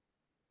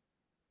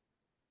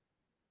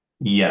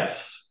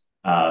 Yes.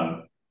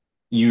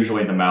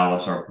 Usually the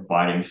mallets are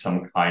providing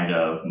some kind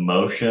of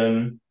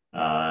motion,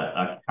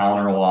 a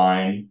counter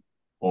line,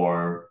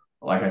 or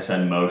like I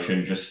said,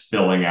 motion, just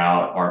filling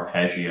out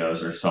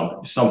arpeggios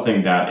or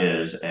something that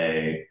is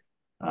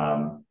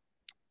um,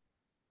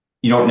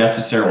 you don't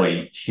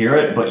necessarily hear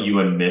it, but you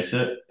would miss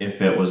it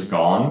if it was Mm-hmm.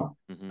 gone.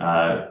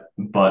 Mm-hmm.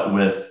 But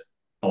with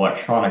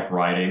electronic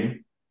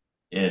writing,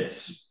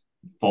 it's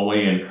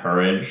fully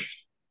encouraged.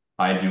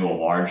 I do a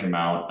large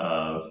amount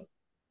of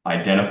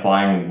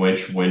identifying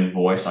which wind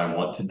voice I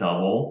want to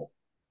double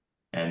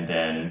and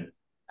then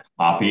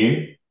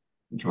copy.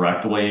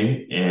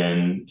 directly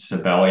in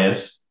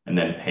Sibelius and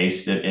then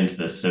paste it into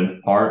the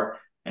synth part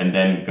and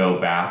then go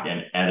back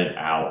and edit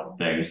out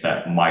things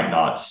that might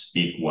not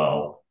speak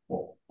well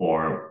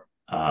or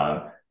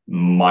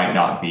might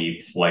not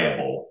be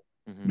playable.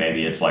 Hmm.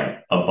 Maybe it's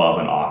like above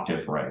an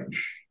octave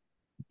range.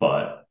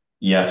 But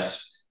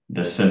yes,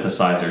 the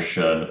synthesizer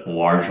should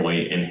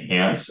largely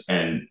enhance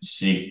and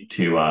seek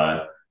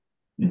to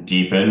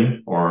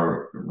deepen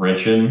or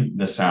richen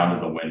the sound of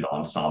Hmm. the wind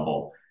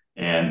ensemble.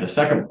 And the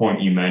second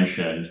point you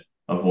mentioned,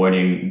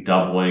 avoiding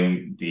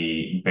doubling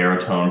the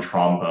baritone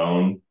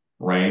trombone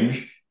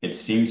range, it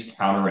seems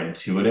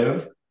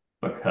counterintuitive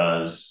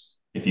because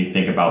if you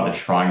think about the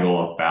triangle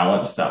of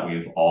balance that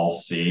we've all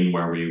seen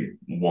where we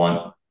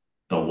want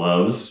the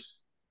lows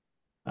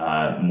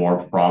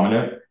more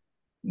prominent,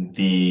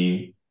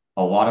 the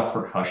a lot of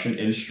percussion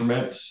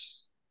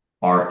instruments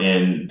are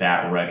in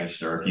that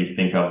register. If you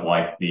think of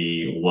like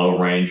the low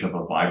range of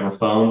a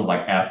vibraphone,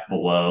 like F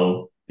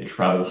below the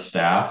treble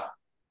staff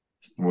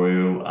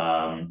through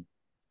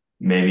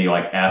maybe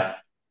like F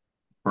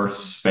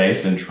first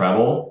space and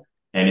treble.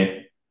 And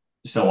if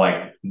so,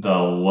 like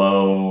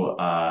low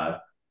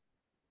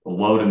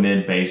to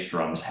mid bass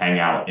drums hang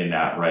out in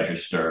that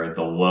register,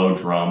 the low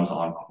drums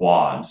on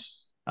quads,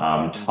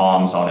 Hmm.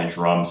 toms on a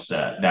drum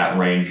set, that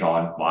range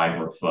on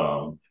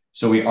vibraphone.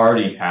 So we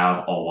already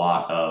have a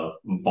lot of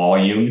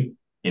volume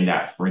in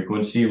that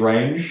frequency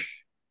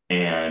range,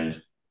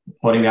 and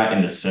putting that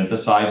in the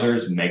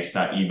synthesizers makes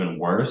that even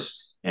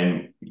worse.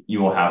 And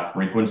you will have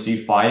frequency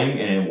fighting,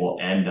 and it will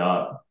end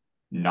up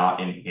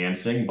not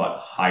enhancing but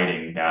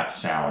hiding that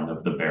sound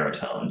of the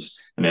baritones.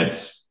 And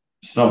it's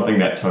something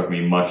that took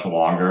me much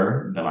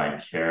longer than I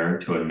care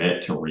to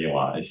admit to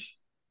realize.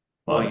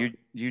 Well, But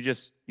you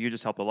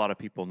just helped a lot of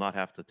people not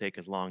have to take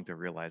as long to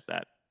realize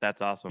that.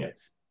 That's awesome.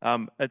 yeah,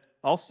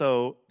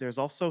 Also, there's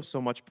also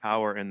so much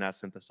power in that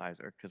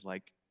synthesizer because,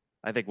 like,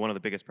 I think one of the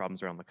biggest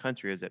problems around the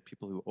country is that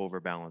people who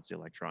overbalance the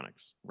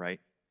electronics, right?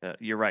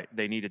 You're right.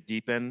 They need to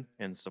deepen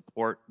and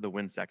support the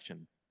wind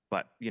section,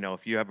 but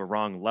if you have a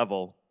wrong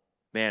level,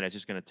 man, it's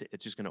just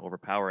gonna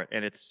overpower it,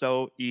 and it's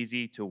so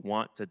easy to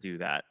want to do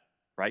that,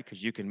 right?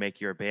 Because you can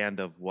make your band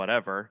of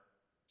whatever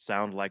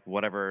sound like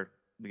whatever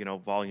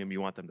volume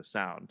you want them to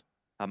sound.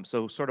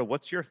 So sort of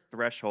what's your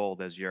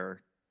threshold as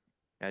you're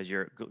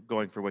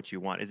going for what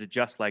you want? Is it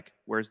just like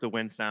where's the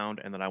wind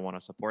sound and then I want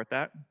to support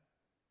that?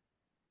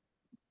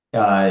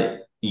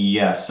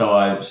 yeah. So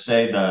I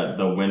say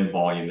the wind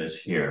volume is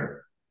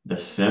here. The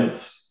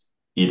synths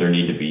either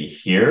need to be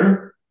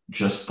here,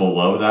 just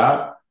below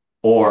that,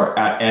 or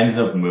at ends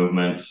of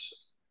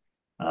movements,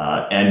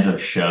 ends of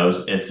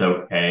shows. It's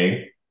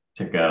okay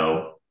to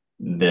go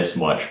this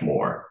much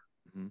more.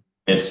 Mm-hmm.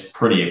 It's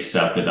pretty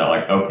accepted that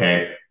like,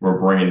 okay, we're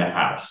bringing the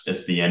house.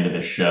 It's the end of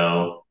the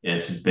show.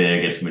 It's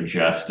big. It's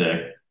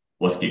majestic.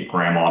 Let's get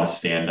grandma to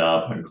stand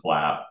up and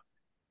clap.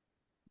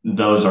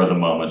 Those are the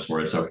moments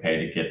where it's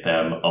okay to get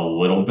them a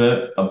little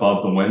bit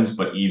above the winds,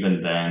 but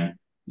even then,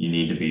 you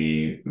need to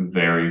be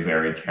very,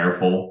 very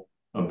careful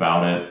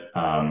about it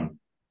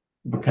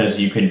because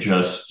you can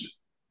just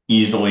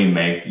easily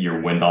make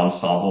your wind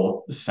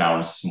ensemble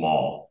sound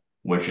small,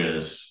 which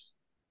is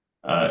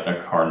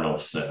a cardinal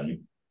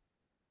sin.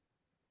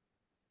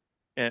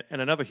 And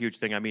another huge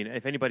thing, I mean,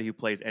 if anybody who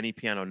plays any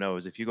piano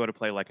knows, if you go to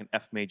play like an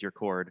F major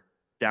chord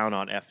down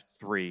on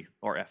F3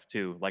 or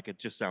F2, like it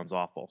just sounds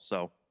awful.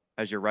 So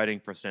as you're writing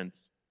for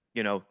synth,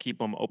 keep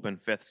them open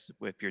fifths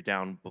if you're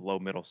down below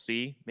middle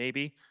C,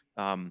 maybe.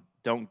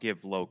 Don't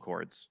give low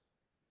chords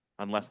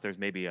unless there's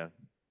maybe a,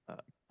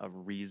 a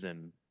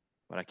reason,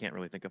 but I can't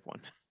really think of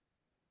one.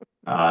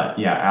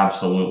 Yeah,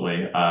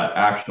 absolutely.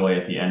 Actually,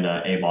 at the end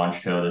of Avon's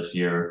show this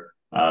year,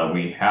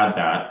 we had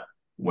that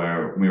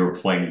where we were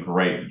playing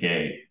Great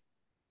Gate.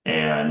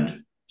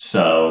 And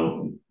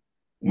so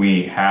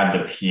we had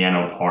the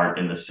piano part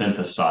in the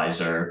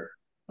synthesizer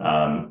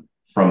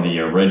from the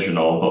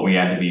original, but we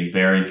had to be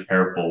very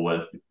careful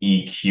with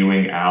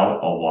EQing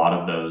out a lot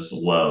of those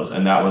lows.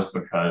 And that was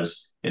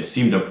because it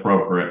seemed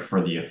appropriate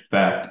for the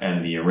effect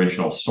and the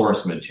original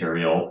source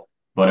material,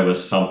 but it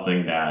was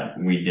something that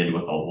we did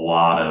with a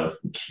lot of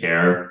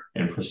care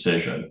and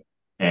precision.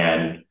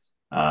 And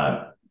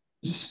uh,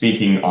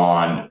 speaking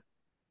on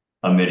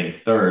emitting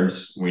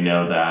thirds, we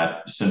know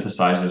that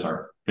synthesizers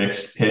are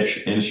fixed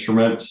pitch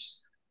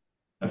instruments.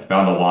 I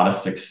found a lot of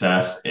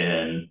success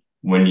in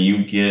when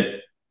you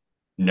get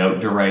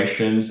note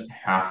durations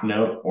half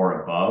note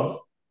or above,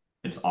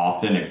 it's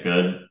often a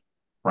good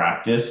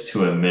practice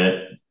to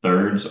emit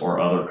thirds or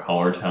other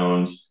color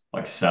tones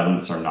like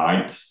sevenths or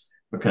ninths,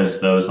 because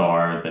those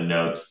are the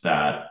notes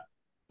that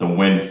the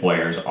wind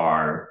players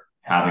are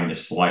having to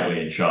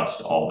slightly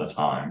adjust all the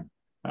time.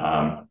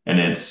 And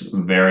it's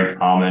very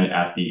common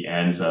at the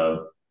ends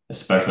of,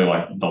 especially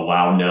like the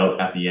loud note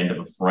at the end of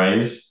a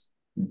phrase,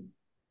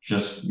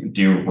 just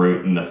do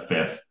root in the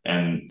fifth.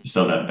 And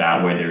so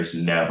that way there's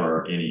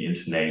never any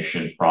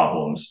intonation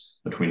problems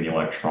between the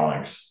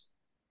electronics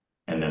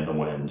and then the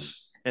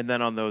winds. And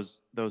then on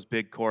those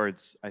big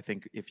chords, I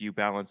think if you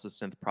balance the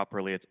synth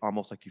properly, it's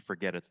almost like you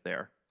forget it's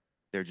there.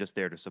 They're just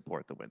there to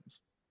support the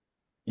winds.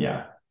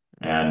 Yeah.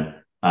 And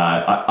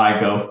I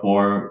go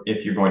for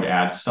if you're going to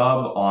add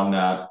sub on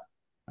that,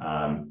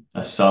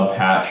 a sub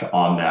patch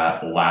on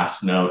that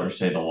last note or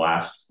say the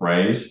last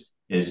phrase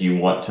is you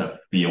want to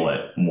feel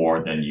it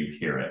more than you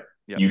hear it.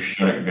 Yep. You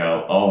shouldn't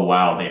go, oh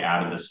wow, they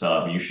added the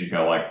sub. You should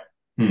go like,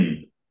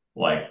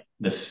 like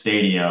the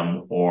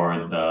stadium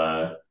or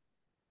the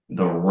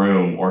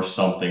room or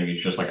something.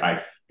 It's just like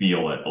I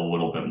feel it a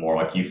little bit more.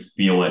 Like you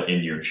feel it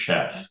in your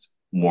chest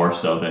more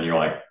so than you're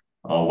like,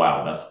 oh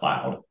wow, that's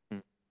loud.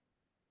 Mm.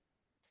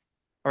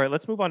 All right,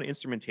 let's move on to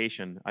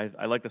instrumentation.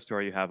 I like the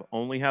story you have.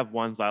 Only have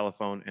one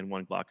xylophone and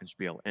one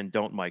glockenspiel, and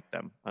don't mic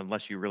them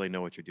unless you really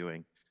know what you're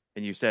doing.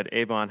 And you said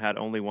Avon had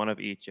only one of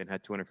each and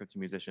had 250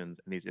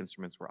 musicians, and these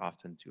instruments were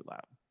often too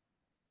loud.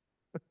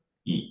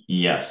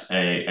 Yes,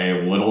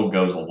 a little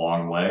goes a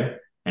long way.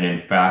 And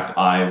in fact,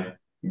 I've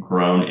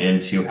grown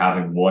into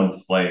having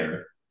one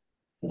player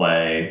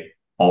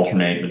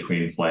alternate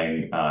between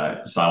playing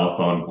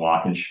xylophone,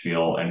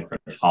 glockenspiel, and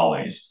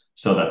crotales,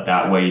 so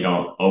that way you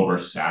don't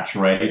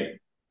oversaturate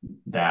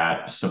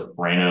that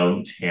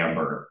soprano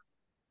timbre.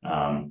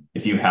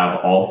 If you have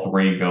all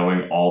three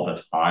going all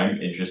the time,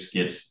 it just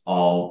gets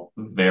all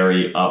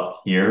very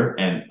up here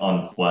and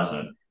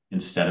unpleasant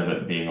instead of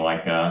it being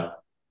like kind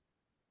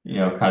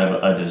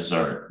of a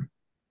dessert.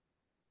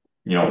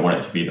 You don't want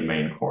it to be the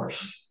main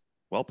course.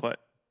 Well put.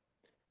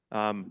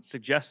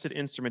 Suggested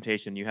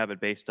instrumentation, you have it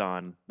based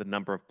on the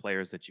number of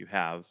players that you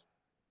have.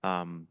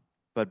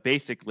 But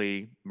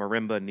basically,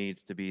 marimba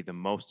needs to be the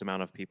most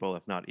amount of people,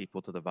 if not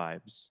equal to the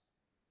vibes.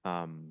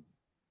 Um,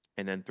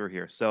 and then through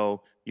here.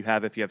 So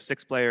if you have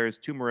 6 players,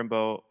 2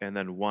 marimba, and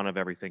then one of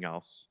everything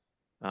else.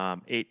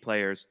 8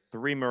 players,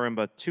 3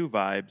 marimba, 2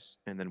 vibes,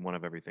 and then one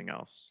of everything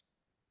else.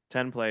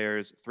 10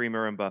 players, 3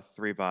 marimba,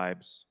 3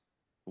 vibes,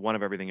 one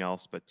of everything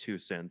else, but 2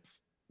 synth.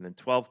 And then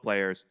 12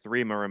 players,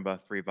 3 marimba,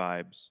 3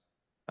 vibes,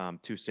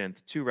 2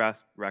 synth, 2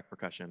 rack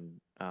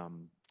percussion,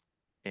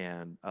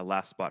 and a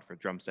last spot for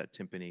drum set,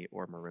 timpani,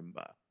 or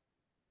marimba.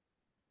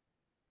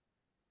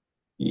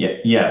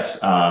 Yes.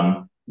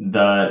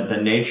 The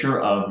nature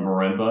of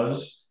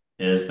marimbas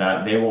is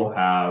that they will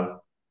have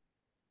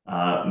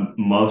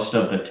most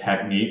of the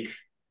technique.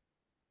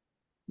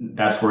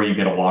 That's where you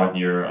get a lot of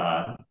your,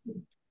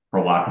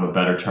 for lack of a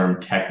better term,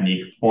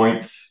 technique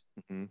points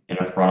Mm-hmm. in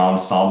a front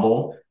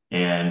ensemble.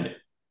 And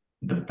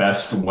the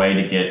best way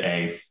to get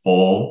a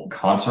full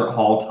concert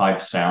hall type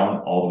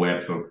sound all the way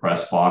up to a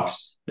press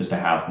box is to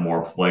have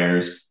more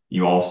players.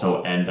 You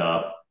also end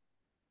up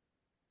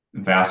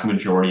vast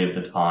majority of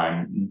the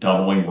time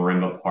doubling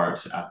marimba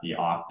parts at the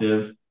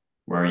octave,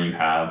 where you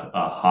have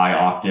a high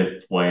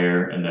octave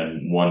player and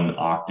then one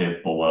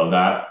octave below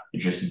that. It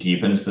just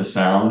deepens the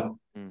sound.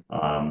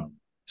 Mm.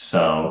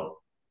 So,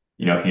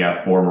 if you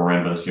have 4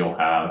 marimbas, you'll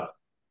have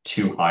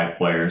 2 high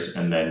players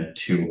and then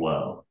 2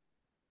 low.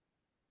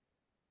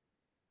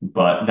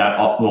 But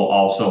that will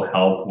also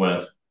help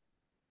with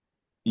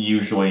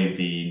usually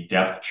the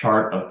depth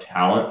chart of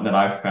talent that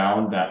I've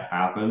found that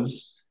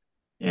happens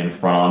in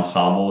front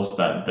ensembles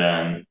that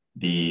then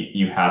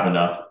you have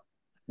enough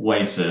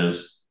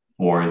places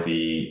for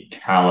the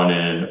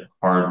talented,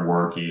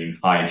 hardworking,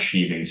 high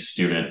achieving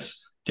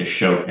students to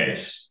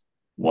showcase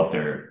what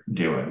they're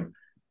doing.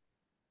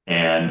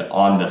 And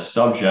on the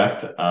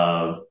subject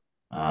of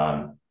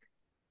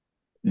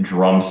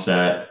drum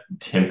set,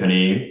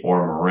 timpani,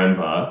 or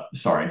marimba,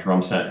 sorry,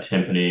 drum set,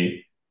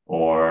 timpani,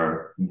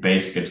 or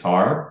bass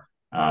guitar,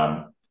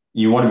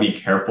 you want to be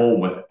careful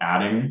with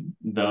adding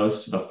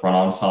those to the front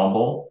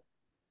ensemble.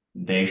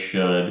 You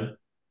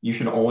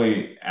should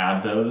only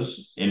add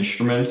those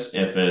instruments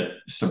if it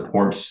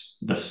supports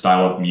the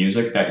style of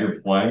music that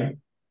you're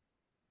playing.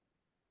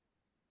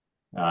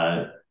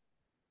 Uh,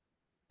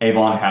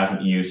 Avon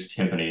hasn't used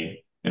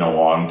timpani in a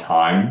long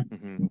time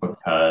Mm-hmm.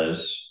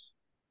 because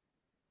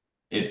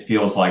it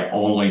feels like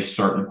only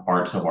certain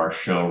parts of our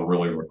show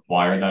really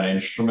require that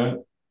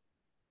instrument.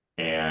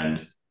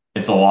 And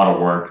it's a lot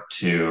of work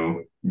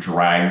to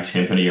drag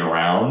timpani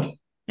around.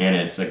 And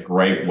it's a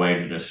great way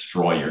to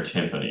destroy your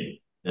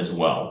timpani as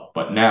well.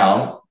 But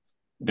now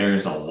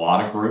there's a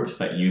lot of groups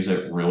that use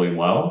it really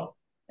well,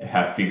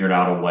 have figured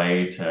out a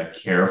way to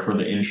care for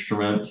the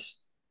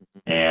instruments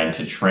and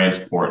to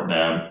transport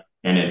them.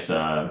 And it's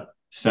a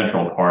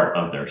central part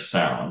of their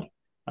sound.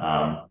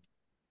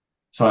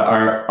 So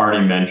I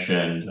already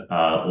mentioned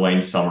Lane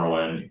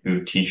Summerlin,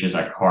 who teaches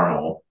at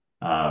Carmel.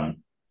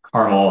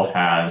 Carmel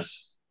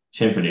has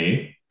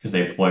timpani because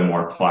they play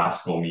more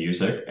classical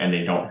music and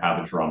they don't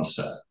have a drum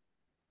set.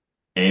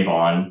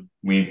 Avon,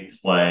 we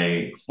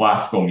play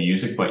classical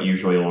music, but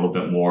usually a little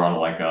bit more on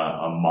like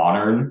a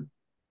modern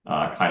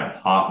kind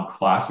of pop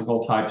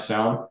classical type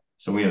sound.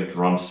 So we have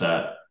drum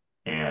set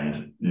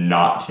and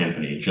not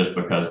timpani just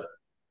because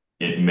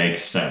it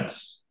makes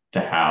sense to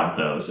have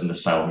those in the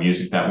style of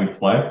music that we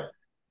play.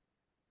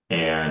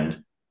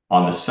 And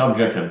on the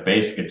subject of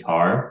bass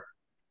guitar,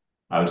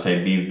 I would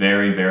say be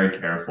very, very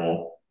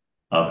careful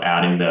of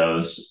adding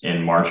those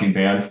in marching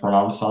band front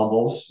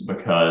ensembles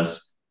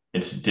because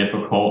it's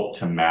difficult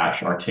to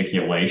match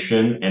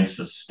articulation and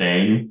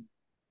sustain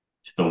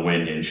to the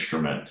wind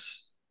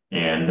instruments.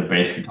 And the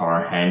bass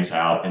guitar hangs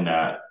out in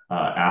that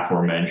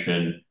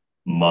aforementioned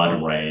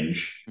mud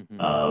range Hmm.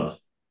 of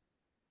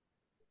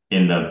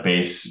in the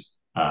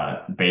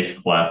bass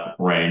clef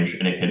range,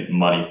 and it can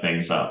muddy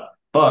things up.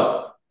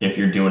 But if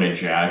you're doing a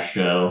jazz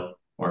show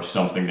or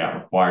something that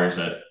requires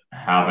it,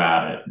 have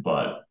at it.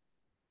 But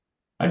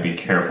I'd be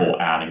careful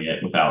adding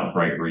it without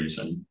great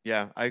reason.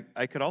 Yeah,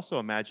 I could also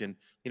imagine,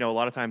 a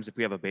lot of times if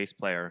we have a bass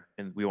player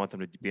and we want them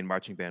to be in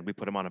marching band, we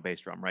put them on a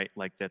bass drum, right?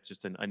 Like that's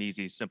just an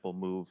easy, simple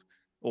move,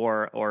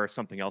 or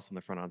something else in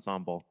the front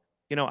ensemble.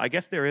 I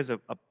guess there is a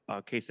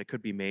case that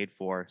could be made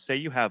for, say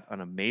you have an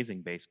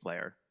amazing bass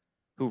player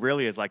who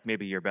really is like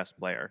maybe your best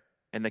player,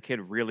 and the kid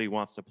really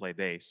wants to play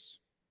bass.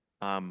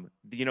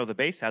 The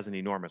bass has an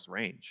enormous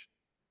range.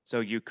 So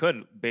you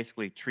could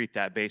basically treat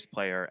that bass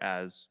player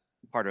as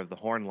part of the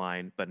horn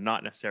line, but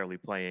not necessarily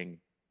playing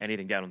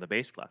anything down in the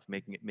bass clef,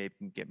 making it maybe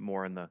get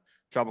more in the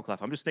treble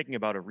clef. I'm just thinking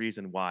about a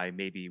reason why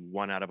maybe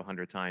 1 out of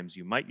 100 times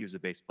you might use a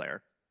bass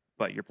player,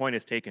 but your point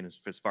is taken as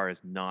far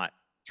as not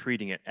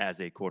treating it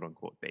as a quote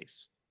unquote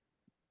bass.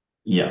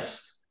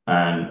 Yes.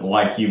 And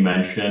like you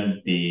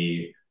mentioned,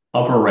 the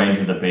upper range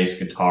of the bass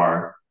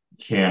guitar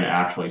can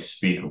actually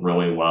speak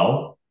really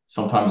well,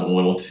 sometimes a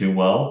little too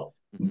well,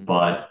 Mm-hmm.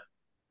 but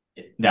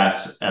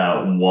that's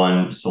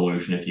one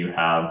solution if you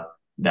have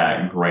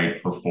that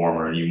great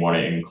performer and you want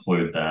to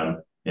include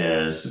them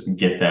is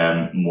get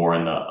them more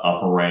in the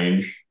upper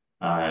range.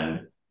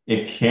 And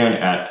it can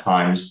at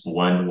times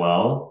blend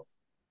well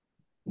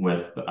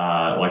with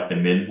like the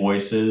mid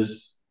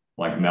voices,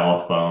 like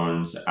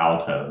mellophones,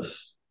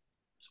 altos.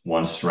 It's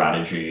one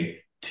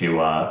strategy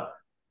to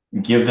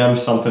give them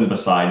something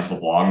besides the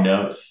long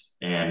notes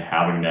and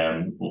having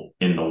them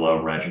in the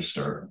low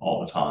register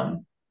all the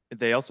time.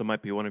 They also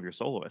might be one of your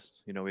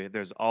soloists.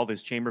 There's all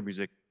these chamber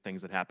music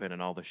things that happen in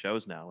all the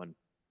shows now, and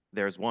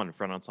there's one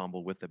front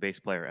ensemble with the bass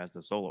player as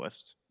the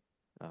soloist.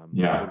 Would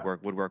Yeah.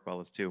 work well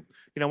as too.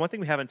 One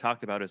thing we haven't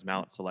talked about is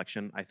mallet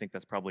selection. I think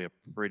that's probably a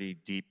pretty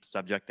deep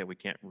subject that we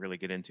can't really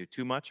get into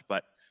too much,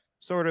 but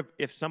sort of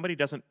if somebody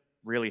doesn't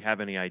really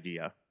have any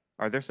idea,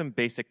 are there some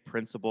basic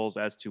principles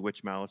as to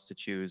which mallets to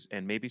choose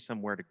and maybe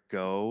somewhere to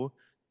go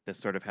that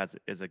sort of has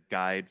is a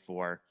guide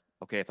for,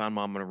 okay, if I'm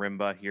on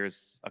marimba,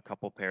 here's a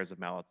couple pairs of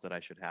mallets that I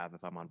should have.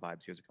 If I'm on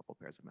vibes, here's a couple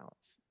pairs of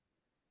mallets.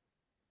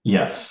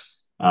 Yes.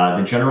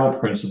 The general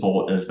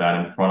principle is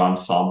that in front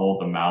ensemble,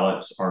 the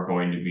mallets are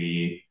going to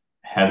be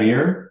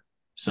heavier.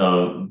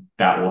 So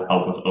that will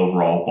help with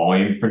overall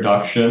volume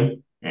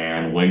production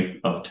and length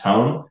of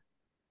tone.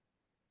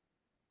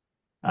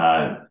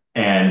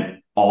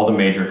 And all the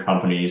major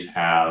companies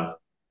have,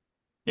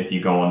 if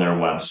you go on their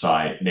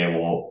website, they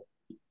will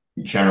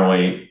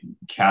generally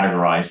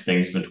categorize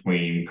things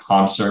between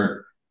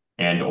concert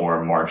and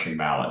or marching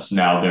mallets.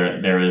 Now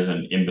there is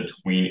an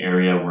in-between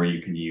area where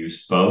you can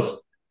use both.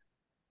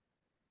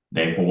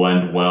 They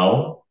blend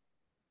well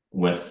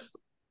with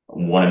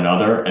one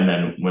another and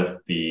then with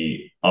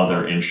the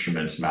other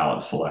instruments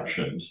mallet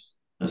selections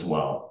as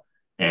well.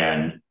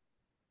 And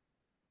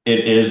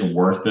it is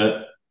worth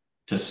it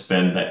to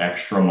spend the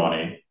extra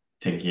money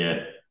to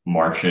get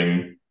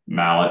marching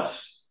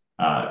mallets.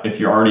 If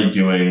you're already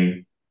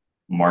doing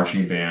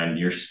marching band,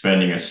 you're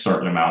spending a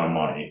certain amount of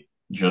money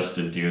just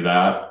to do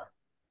that.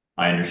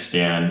 I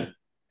understand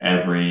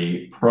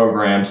every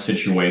program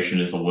situation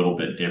is a little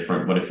bit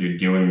different, but if you're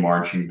doing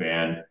marching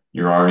band,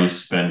 you're already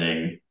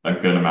spending a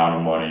good amount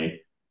of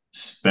money.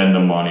 Spend the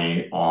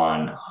money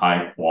on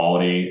high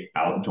quality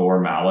outdoor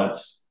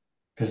mallets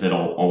because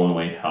it'll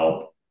only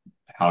help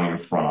how your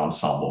front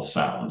ensemble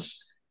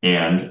sounds.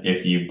 And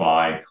if you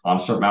buy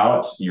concert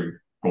mallets,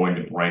 you're going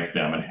to break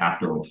them and have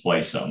to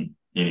replace them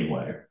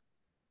anyway.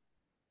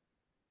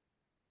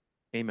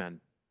 Amen.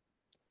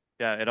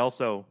 Yeah, it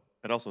also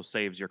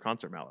saves your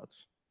concert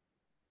mallets.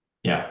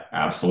 Yeah,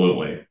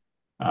 absolutely.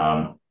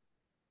 Um,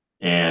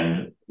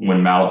 And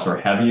when mallets are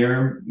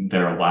heavier,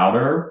 they're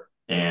louder.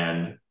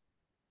 And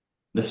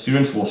the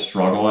students will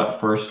struggle at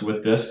first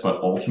with this,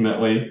 but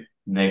ultimately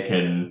they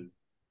can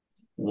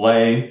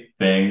lay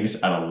things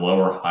at a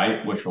lower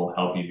height, which will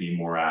help you be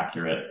more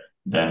accurate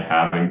than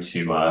having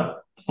to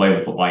play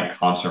with light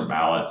concert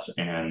mallets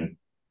and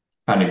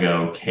kind of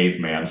go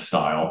caveman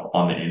style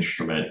on the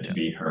instrument to Yeah.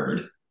 be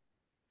heard.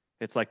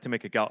 It's like to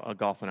make a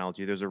golf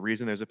analogy. There's a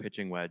reason there's a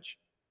pitching wedge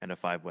and a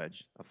five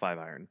wedge, a 5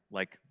 iron.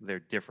 Like they're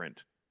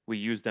different. We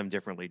use them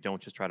differently.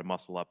 Don't just try to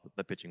muscle up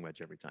the pitching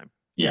wedge every time.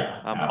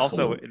 Yeah,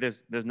 Also, absolutely.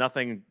 there's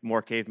nothing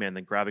more caveman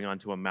than grabbing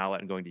onto a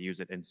mallet and going to use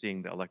it and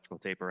seeing the electrical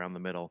tape around the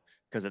middle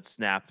because it's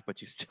snapped,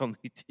 but you still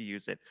need to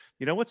use it.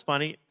 You know what's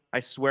funny? I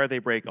swear they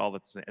break all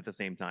at the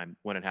same time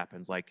when it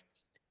happens. Like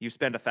you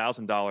spend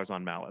 $1,000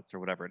 on mallets or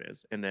whatever it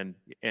is, and then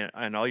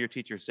and all your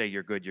teachers say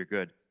you're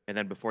good, and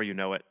then before you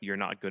know it, you're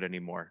not good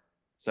anymore.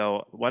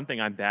 So one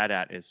thing I'm bad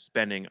at is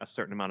spending a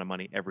certain amount of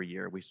money every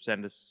year.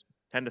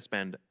 Tend to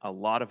spend a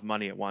lot of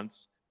money at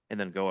once and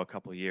then go a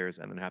couple of years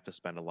and then have to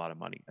spend a lot of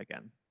money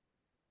again.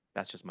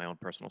 That's just my own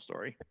personal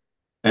story.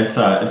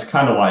 It's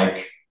kind of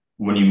like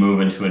when you move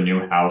into a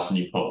new house and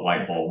you put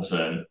light bulbs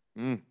in,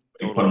 you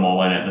put Totally. them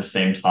all in at the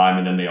same time,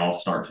 and then they all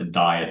start to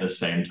die at the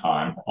same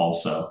time.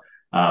 Also,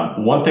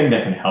 one thing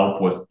that can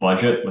help with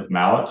budget with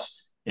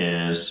mallets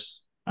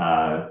is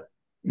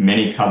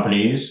many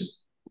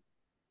companies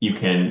you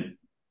can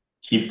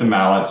keep the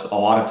mallets. A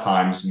lot of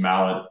times,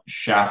 mallet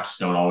shafts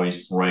don't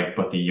always break,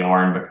 but the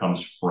yarn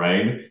becomes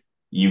frayed.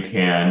 You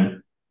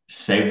can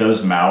save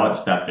those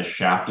mallets that the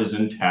shaft is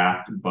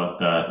intact, but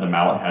the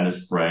mallet head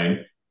is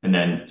frayed, and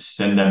then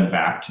send them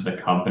back to the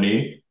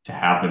company to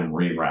have them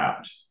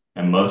rewrapped.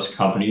 And most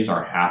companies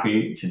are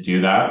happy to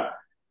do that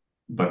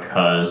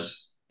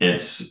because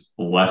it's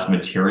less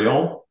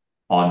material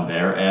on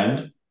their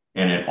end.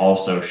 And it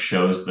also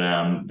shows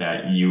them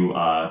that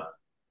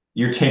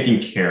you're taking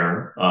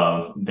care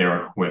of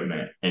their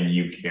equipment and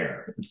you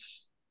care.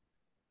 It's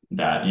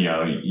that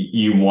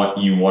you want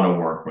to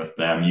work with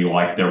them. You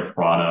like their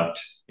product.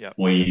 Yep.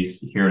 Please,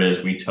 here it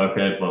is. We took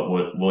it, but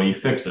will you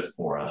fix it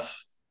for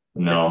us?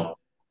 It's No.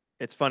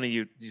 it's funny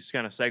you just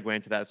kind of segue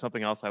into that.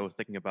 Something else I was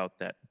thinking about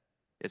that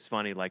is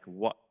funny, like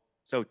what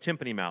so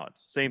timpani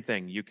mallets, same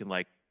thing. You can,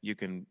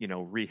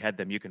 rehead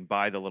them. You can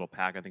buy the little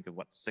pack, I think of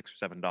what, $6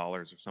 or $7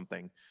 or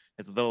something.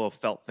 It's a little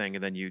felt thing,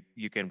 and then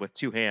you can with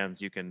two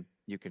hands you can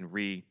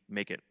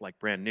remake it like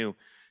brand new.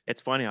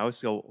 It's funny, I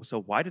always go,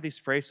 so why do these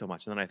fray so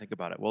much? And then I think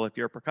about it. Well, if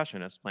you're a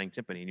percussionist playing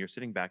timpani and you're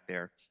sitting back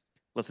there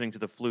listening to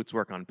the flutes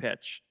work on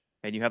pitch,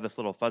 and you have this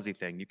little fuzzy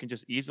thing, you can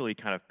just easily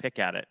kind of pick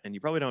at it, and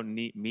you probably don't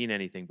mean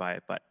anything by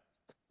it, but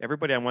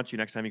everybody, I want you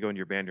next time you go into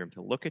your band room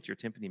to look at your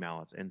timpani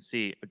mallets and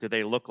see, do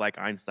they look like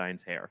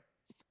Einstein's hair?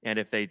 And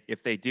if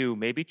they do,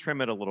 maybe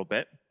trim it a little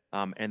bit,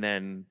 and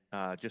then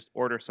just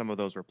order some of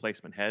those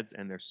replacement heads,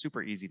 and they're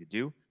super easy to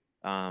do.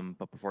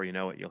 But before you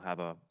know it, you'll have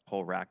a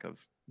whole rack of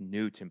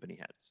new timpani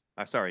heads.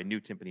 Sorry, new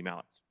timpani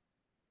mallets.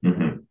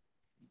 Mm-hmm.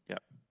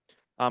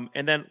 Yeah.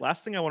 And then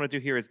last thing I want to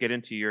do here is get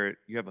into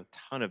you have a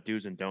ton of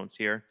do's and don'ts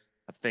here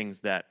of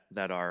things that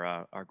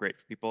are great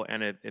for people.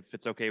 And if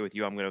it's okay with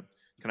you,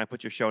 can I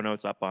put your show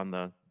notes up on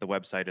the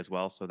website as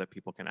well so that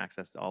people can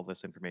access all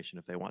this information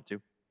if they want to?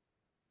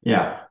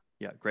 Yeah.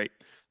 Yeah, great.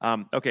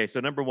 Okay,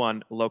 so number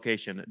one,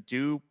 location.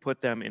 Do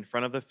put them in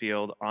front of the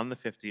field on the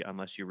 50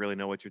 unless you really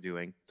know what you're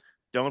doing.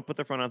 Don't put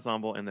the front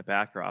ensemble in the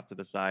back or off to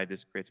the side.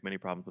 This creates many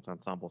problems with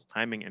ensemble's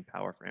timing and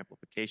power for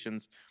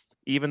amplifications.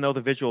 Even though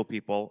the visual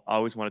people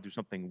always want to do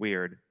something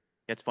weird,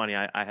 it's funny.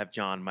 I have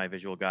John, my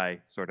visual guy,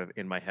 sort of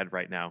in my head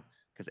right now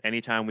because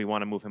anytime we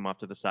want to move him off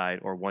to the side,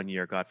 or one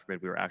year, God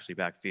forbid, we were actually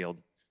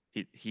backfield,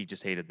 he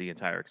just hated the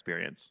entire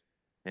experience.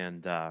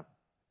 And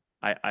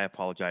I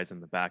apologize in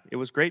the back. It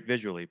was great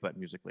visually, but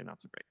musically not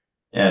so great.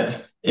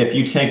 And if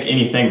you take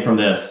anything from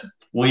this,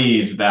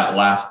 please, that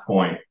last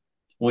point,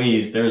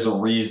 please, there's a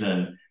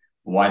reason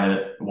why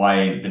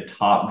the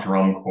top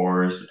drum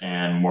corps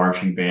and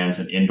marching bands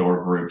and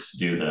indoor groups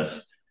do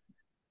this.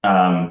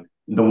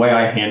 The way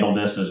I handle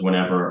this is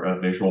whenever a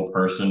visual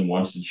person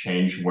wants to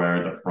change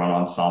where the front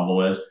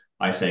ensemble is,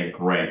 I say,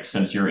 great,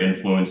 since you're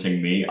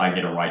influencing me, I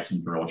get to write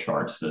some drill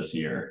charts this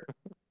year.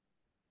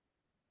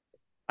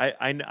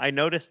 I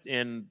noticed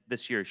in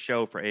this year's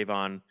show for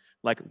Avon,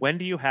 like when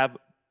do you have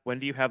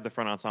the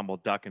front ensemble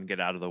duck and get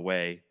out of the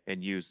way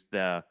and use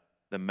the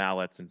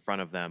mallets in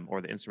front of them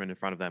or the instrument in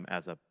front of them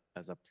as a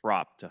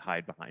prop to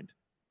hide behind?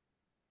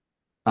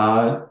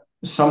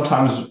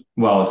 Sometimes,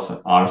 well, it's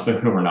honestly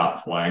when we're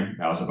not playing.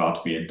 That was about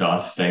to be a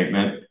dust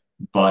statement,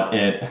 but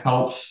it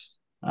helps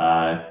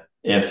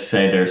if,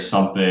 say, there's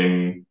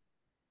something,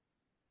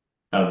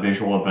 a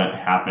visual event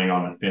happening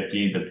on the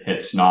 50, the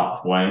pit's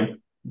not playing.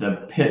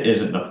 The pit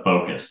isn't the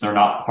focus. They're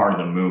not part of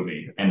the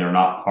movie and they're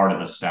not part of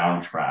the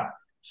soundtrack.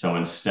 So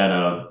instead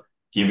of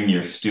giving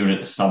your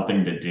students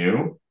something to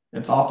do,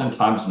 it's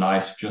oftentimes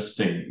nice just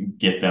to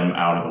get them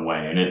out of the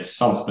way. And it's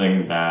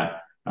something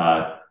that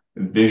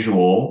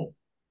visual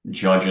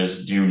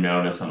judges do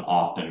notice and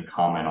often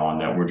comment on,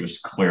 that we're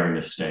just clearing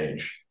the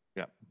stage.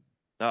 Yeah.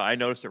 No, I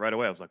noticed it right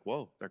away. I was like,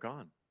 whoa, they're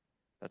gone.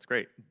 That's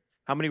great.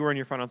 How many were in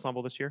your front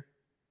ensemble this year?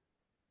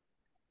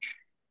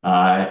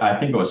 I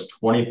think it was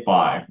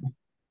 25.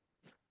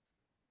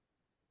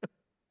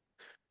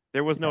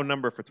 There was no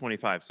number for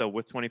 25. So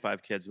with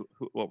 25 kids,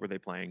 what were they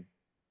playing?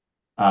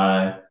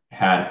 Had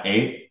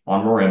 8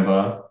 on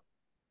marimba,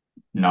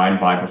 9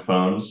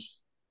 vibraphones,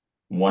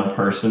 one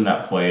person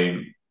that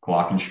played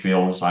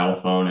glockenspiel,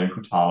 xylophone, and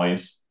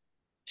crotales,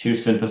 2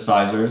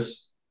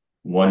 synthesizers,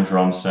 1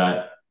 drum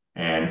set,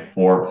 and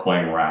 4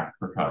 playing rack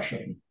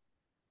percussion.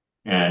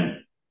 And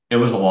it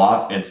was a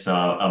lot. It's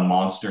a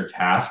monster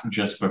task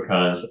just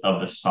because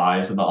of the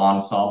size of the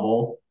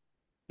ensemble.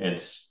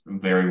 It's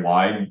very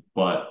wide,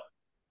 but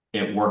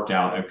it worked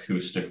out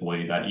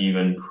acoustically that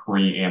even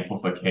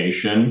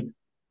pre-amplification,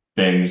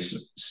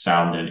 things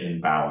sounded in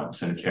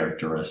balance and Yeah.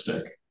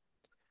 characteristic.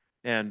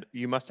 And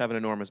you must have an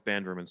enormous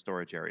band room and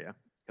storage area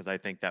because I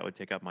think that would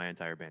take up my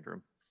entire band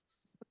room.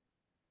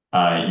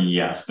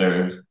 Yes,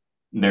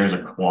 there's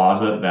a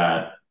closet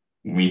that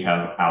we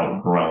have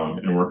outgrown,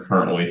 and we're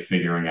currently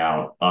figuring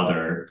out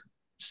other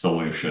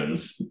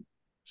solutions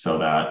so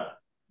that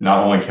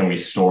not only can we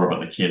store, but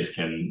the kids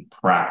can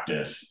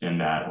practice in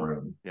that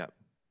room. Yeah,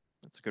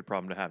 that's a good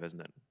problem to have, isn't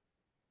it?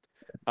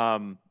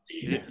 Um,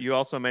 you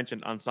also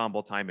mentioned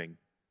ensemble timing,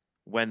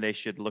 when they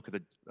should look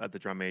at the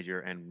drum major,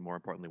 and more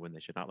importantly, when they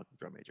should not look at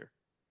the drum major.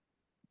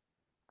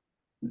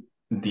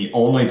 The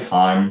only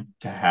time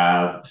to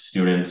have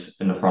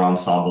students in the front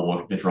ensemble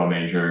look at the drum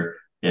major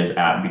is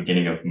at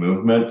beginning of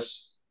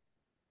movements,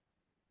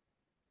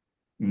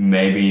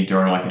 maybe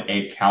during like an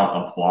 8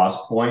 count applause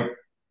point.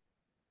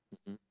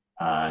 Mhm.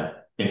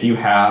 If you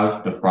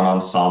have the front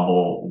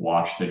ensemble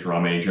watch the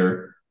drum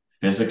major,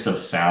 physics of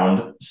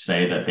sound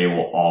say that they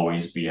will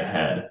always be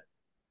ahead,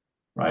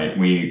 right?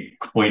 We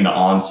clean the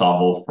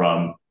ensemble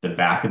from the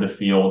back of the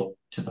field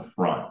to the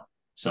front.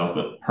 So if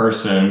the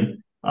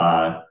person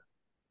on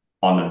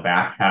the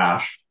back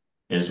hash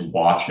is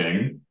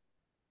watching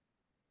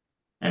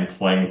and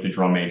playing with the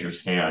drum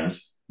major's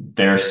hands,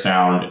 their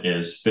sound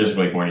is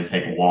physically going to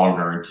take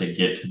longer to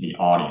get to the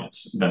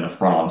audience than the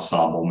front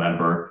ensemble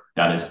member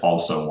that is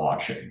also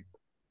watching.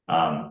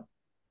 Um,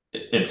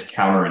 it's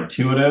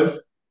counterintuitive.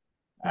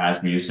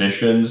 As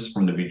musicians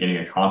from the beginning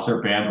of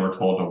concert band, we're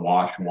told to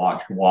watch,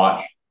 watch,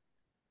 watch.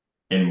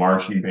 In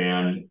marching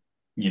band,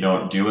 you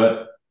don't do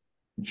it.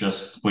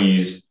 Just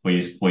please,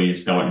 please,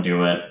 please don't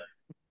do it.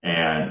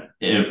 And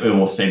it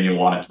will save you a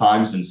lot of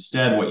times.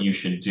 Instead, what you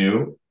should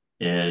do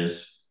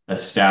is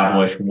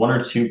establish one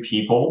or two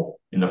people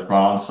in the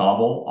front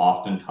ensemble.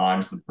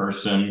 Oftentimes, the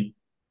person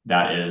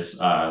that is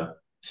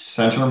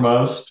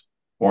centermost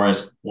or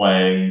is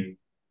playing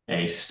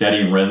a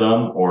steady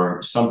rhythm,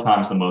 or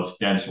sometimes the most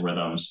dense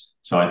rhythms.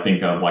 So I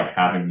think of like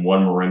having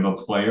one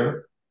marimba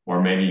player or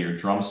maybe your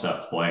drum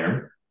set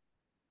player.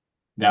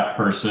 That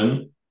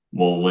person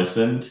will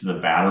listen to the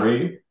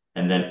battery,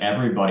 and then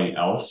everybody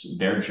else,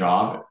 their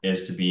job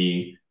is to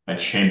be a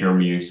chamber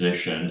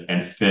musician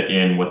and fit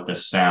in with the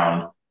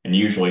sound and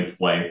usually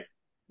play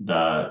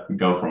the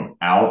go from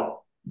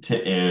out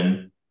to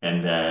in,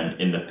 and then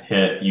in the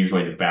pit,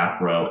 usually the back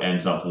row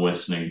ends up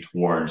listening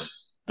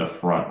towards the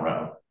front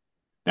row.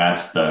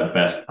 That's the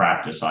best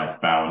practice I've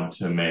found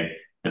to make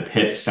the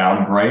pit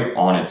sound great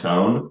on its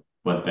own,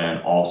 but then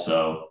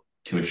also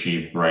to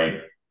achieve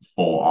great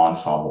full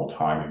ensemble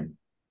timing.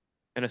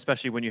 And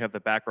especially when you have the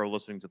back row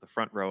listening to the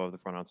front row of the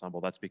front ensemble,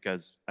 that's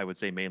because I would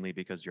say mainly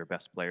because your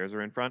best players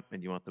are in front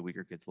and you want the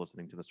weaker kids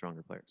listening to the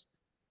stronger players.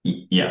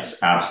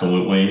 Yes,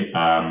 absolutely.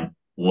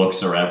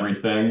 Looks are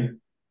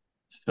everything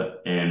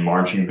in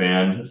marching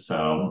band.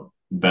 So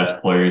best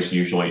players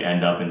usually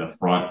end up in the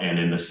front and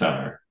in the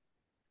center.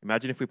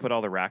 Imagine if we put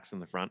all the racks in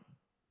the front.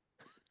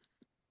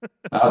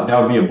 That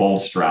would be a bold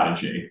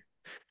strategy.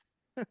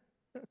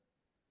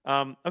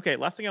 Okay,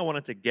 last thing I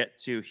wanted to get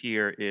to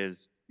here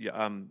is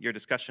your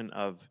discussion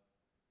of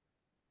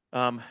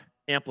um,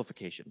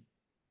 amplification.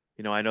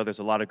 I know there's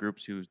a lot of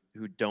groups who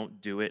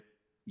don't do it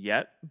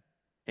yet,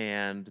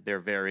 and they're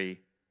very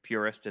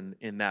purist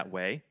in that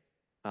way.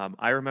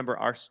 I remember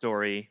our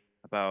story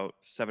about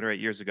 7 or 8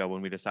 years ago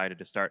when we decided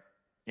to start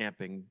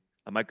amping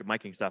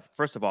miking stuff.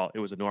 First of all, it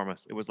was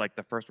enormous. It was like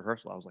the first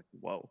rehearsal. I was like,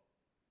 whoa,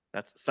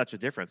 that's such a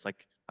difference.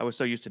 Like I was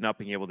so used to not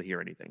being able to hear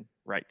anything,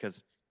 right?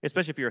 Because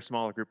especially if you're a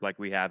smaller group like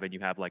we have and you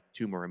have like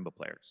two marimba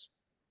players,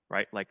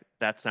 right? Like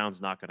that sound's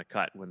not going to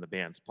cut when the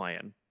band's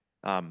playing.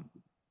 Um,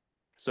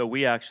 so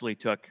we actually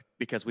took,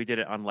 because we did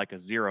it on like a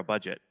zero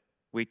budget.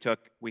 We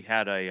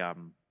had a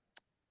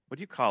what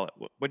do you call it?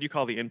 What do you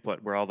call the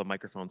input where all the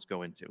microphones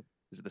go into?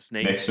 Is it the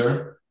snake?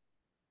 Mixer.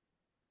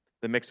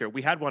 The mixer.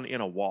 We had one in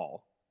a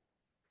wall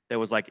that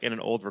was like in an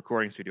old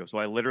recording studio. So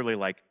I literally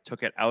like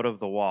took it out of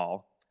the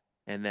wall,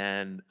 and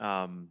then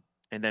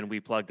we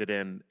plugged it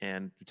in,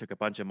 and we took a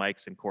bunch of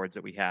mics and cords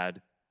that we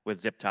had with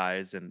zip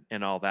ties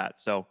and all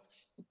that. So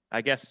I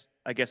guess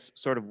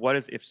sort of what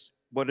is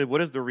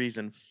the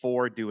reason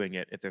for doing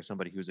it if there's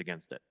somebody who's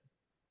against it?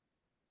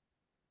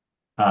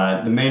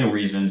 The main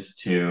reasons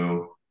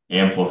to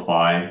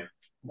amplify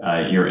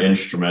your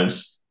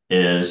instruments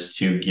is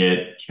to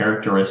get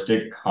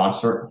characteristic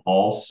concert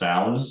hall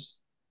sounds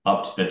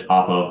up to the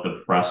top of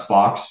the press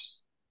box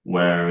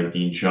where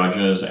the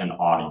judges and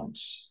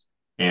audience.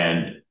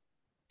 And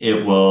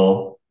it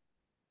will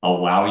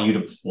allow you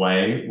to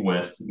play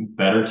with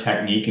better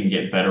technique and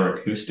get better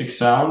acoustic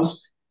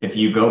sounds. If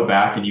you go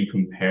back and you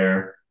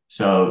compare,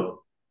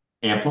 so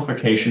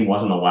amplification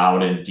wasn't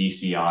allowed in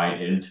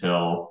DCI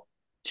until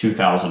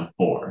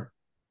 2004.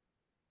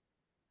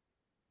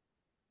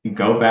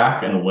 Go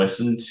back and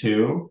listen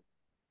to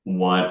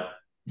what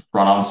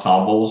front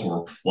ensembles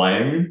were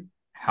playing,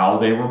 how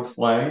they were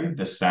playing,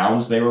 the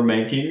sounds they were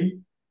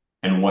making,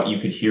 and what you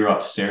could hear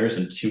upstairs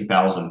in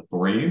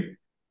 2003,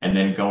 and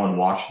then go and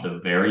watch the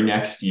very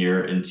next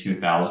year in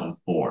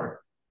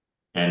 2004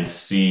 and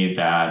see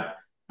that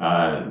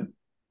the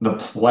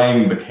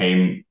playing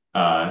became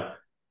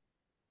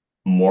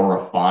more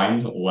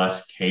refined,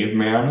 less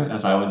caveman,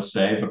 as I would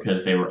say,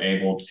 because they were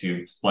able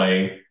to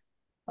play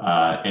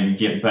and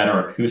get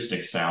better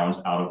acoustic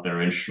sounds out of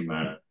their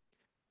instrument.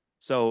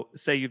 So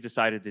say you've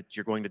decided that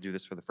you're going to do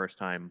this for the first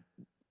time.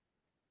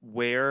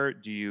 How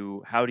do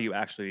you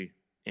actually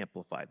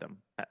amplify them?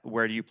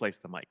 Where do you place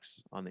the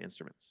mics on the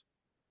instruments?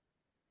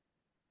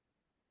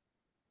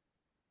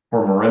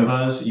 For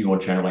marimbas, you will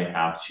generally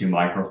have two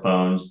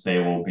microphones. They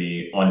will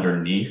be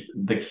underneath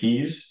the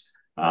keys.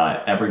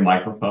 Every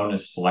microphone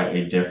is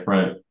slightly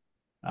different,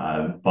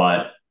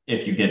 but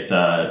if you get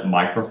the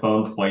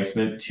microphone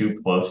placement too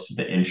close to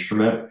the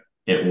instrument,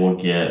 it will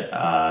get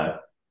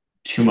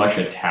too much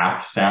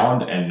attack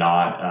sound and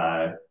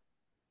not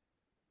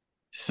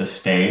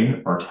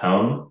sustain or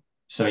tone.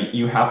 So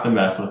you have to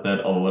mess with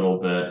it a little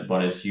bit,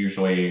 but it's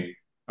usually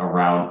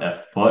around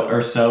a foot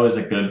or so is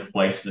a good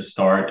place to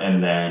start.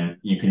 And then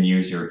you can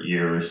use your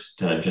ears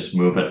to just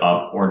move it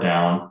up or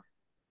down.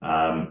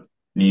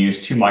 You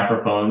use two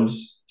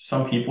microphones.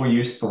 Some people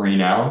use three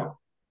now.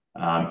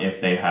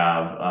 If they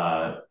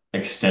have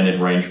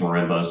extended range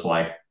marimbas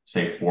like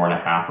say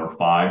 4.5 or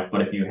 5.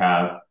 But if you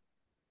have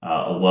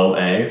a low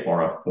A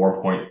or a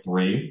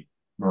 4.3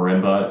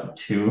 marimba,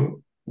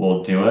 two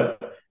will do it.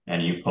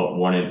 And you put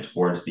one in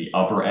towards the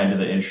upper end of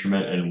the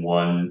instrument and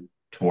one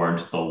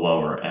towards the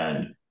lower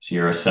end. So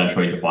you're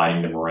essentially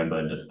dividing the marimba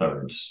into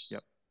thirds.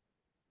 Yep.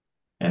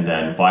 And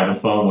then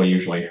vibraphone will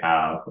usually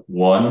have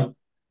one.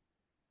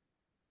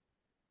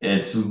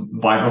 It's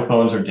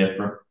Vibraphones are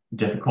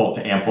difficult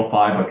to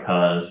amplify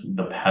because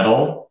the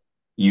pedal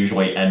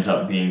usually ends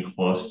up being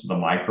close to the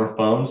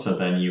microphone. So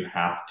then you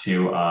have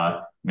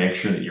to make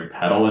sure that your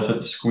pedal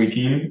isn't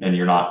squeaking and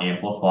you're not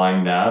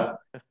amplifying that.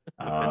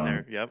 Been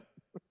there. Yep.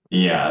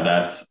 Yeah,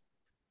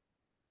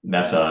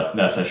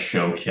 that's a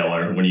show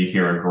killer when you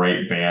hear a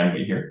great band,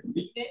 we hear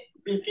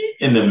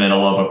in the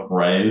middle of a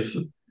phrase.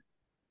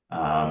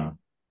 Um,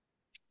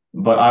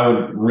 but I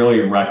would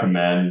really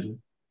recommend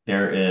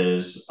there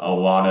is a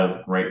lot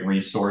of great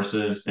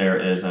resources. There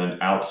is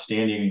an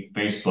outstanding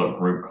Facebook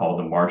group called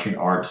the Marching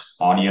Arts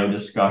Audio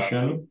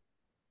Discussion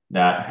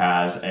that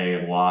has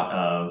a lot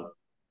of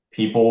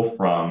people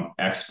from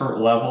expert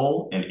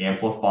level in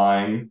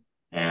amplifying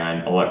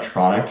and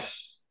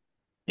electronics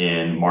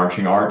in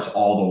marching arts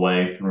all the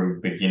way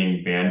through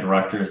beginning band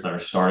directors that are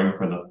starting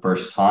for the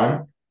first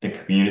time. The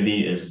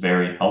community is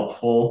very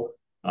helpful.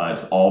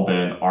 It's all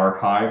been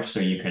archived, so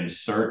you can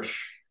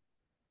search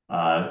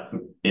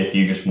if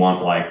you just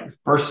want like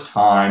first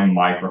time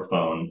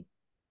microphone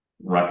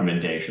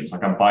recommendations.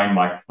 Like I'm buying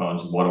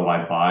microphones, what do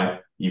I buy?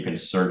 You can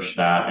search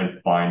that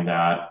and find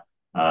that.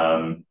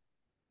 Um,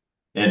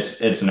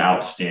 it's an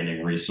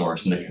outstanding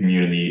resource, and the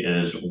community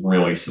is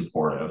really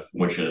supportive,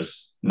 which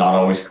is not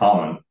always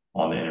common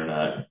on the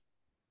internet.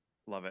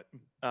 Love it.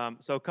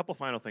 So a couple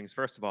final things.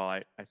 First of all,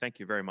 I thank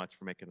you very much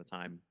for making the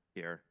time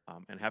here.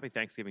 And happy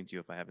Thanksgiving to you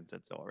if I haven't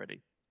said so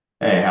already.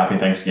 Hey, happy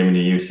Thanksgiving to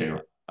you too.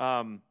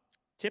 Um,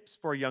 Tips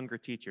for younger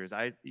teachers.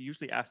 I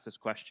usually ask this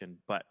question,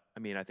 but I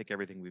mean, I think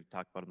everything we've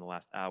talked about in the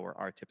last hour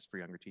are tips for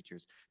younger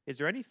teachers. Is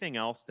there anything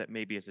else that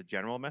maybe is a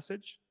general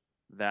message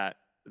that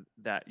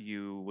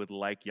you would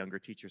like younger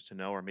teachers to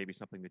know, or maybe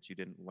something that you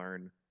didn't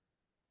learn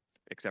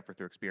except for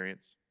through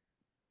experience?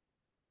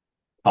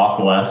 Talk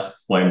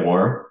less, play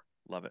more.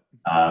 Love it.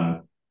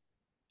 Um,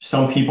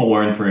 some people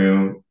learn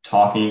through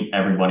talking,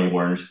 everybody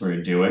learns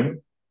through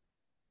doing.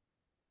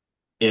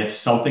 If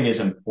something is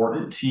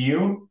important to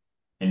you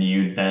and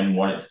you then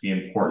want it to be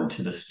important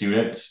to the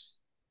students,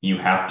 you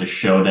have to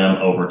show them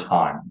over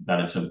time that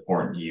it's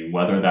important to you,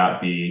 whether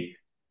that be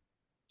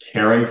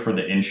caring for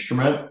the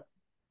instrument,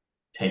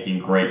 taking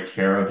great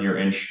care of your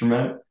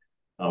instrument,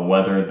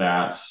 whether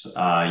that's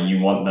you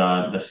want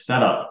the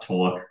setup to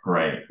look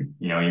great,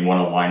 you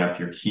want to line up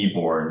your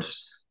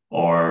keyboards,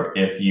 or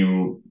if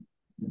you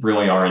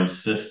really are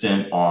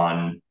insistent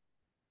on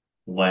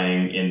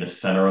laying in the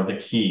center of the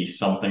key,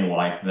 something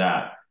like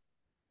that.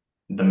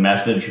 The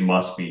message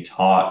must be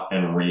taught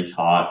and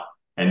retaught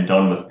and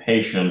done with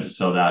patience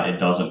so that it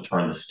doesn't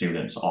turn the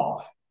students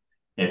off.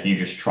 If you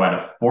just try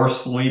to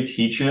forcefully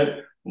teach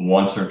it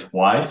once or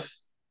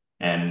twice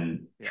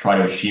and Yeah. try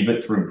to achieve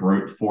it through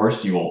brute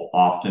force, you will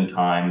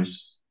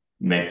oftentimes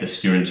make the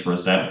students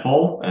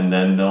resentful and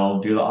then they'll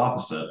do the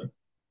opposite.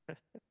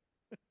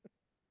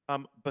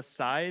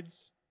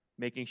 Besides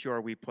making sure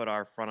we put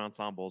our front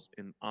ensembles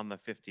in on the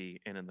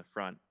 50 and in the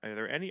front, are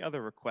there any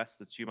other requests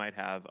that you might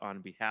have on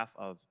behalf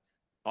of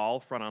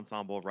all front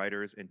ensemble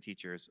writers and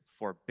teachers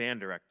for band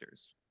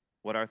directors?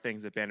 What are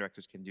things that band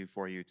directors can do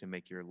for you to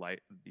make your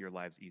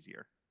lives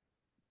easier?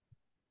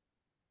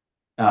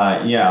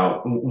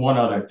 Yeah, one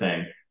other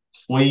thing.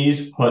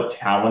 Please put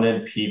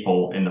talented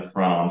people in the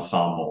front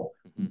ensemble.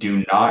 Mm-hmm.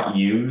 Do not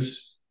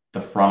use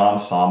the front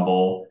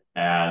ensemble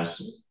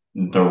as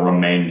the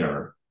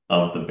remainder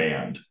of the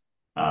band.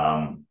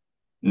 Um,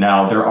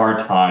 Now, there are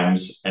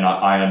times, and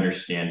I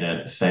understand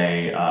it,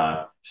 say,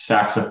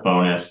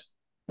 saxophonist,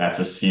 that's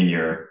a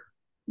senior,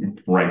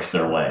 breaks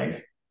their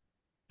leg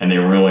and they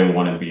really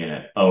want to be in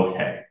it.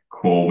 Okay,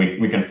 cool.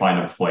 We can find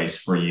a place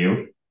for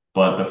you.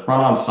 But the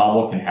front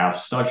ensemble can have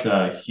such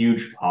a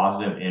huge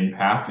positive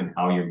impact in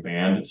how your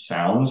band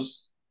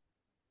sounds.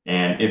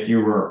 And if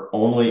you were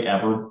only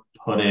ever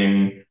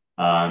putting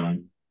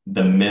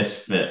the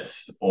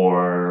misfits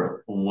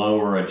or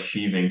lower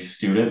achieving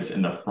students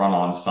in the front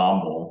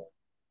ensemble,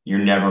 you're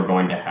never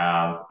going to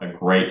have a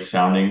great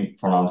sounding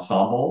front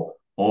ensemble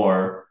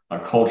or a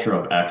culture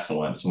of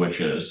excellence,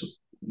 which is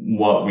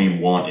what we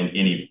want in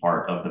any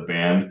part of the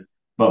band.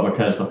 But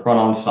because the front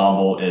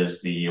ensemble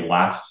is the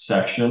last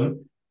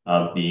section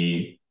of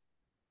the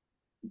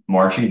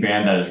marching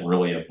band that has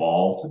really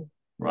evolved,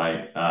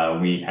 right?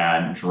 We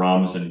had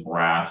drums and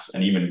brass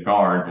and even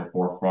guard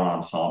before front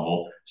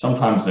ensemble.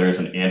 Sometimes there's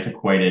an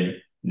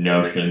antiquated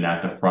notion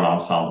that the front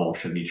ensemble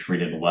should be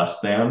treated less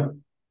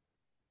than.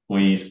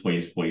 Please,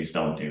 please, please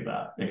don't do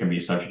that. It can be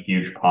such a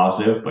huge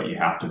positive, but you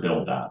have to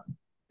build that.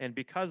 And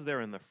because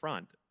they're in the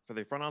front, for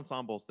the front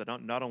ensembles that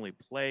don't not only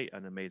play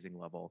an amazing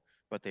level,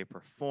 but they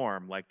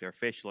perform, like their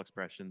facial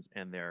expressions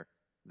and their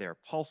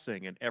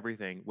pulsing and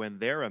everything. When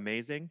they're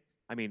amazing,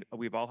 I mean,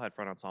 we've all had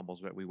front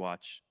ensembles that we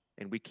watch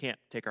and we can't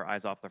take our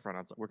eyes off the front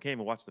ensemble. We can't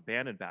even watch the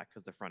band in back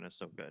because the front is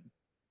so good.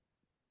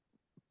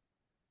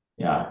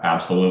 Yeah,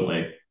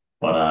 absolutely.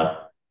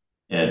 But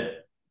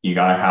it you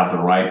got to have the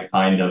right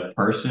kind of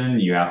person.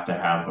 You have to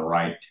have the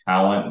right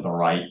talent, the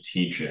right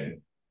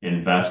teaching.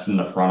 Invest in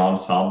the front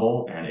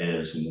ensemble, and it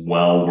is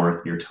well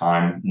worth your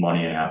time,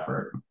 money, and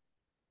effort.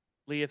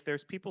 Lee, if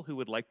there's people who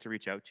would like to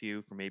reach out to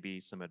you for maybe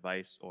some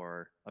advice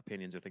or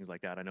opinions or things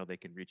like that, I know they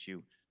can reach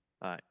you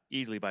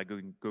easily by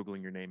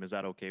Googling your name. Is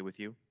that okay with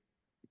you?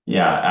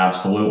 Yeah,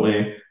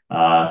 absolutely.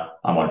 I'm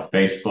on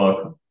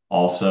Facebook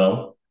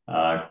also.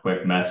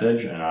 Quick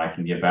message, and I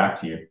can get back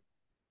to you.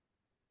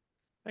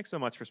 Thanks so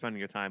much for spending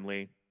your time,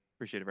 Lee.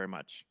 Appreciate it very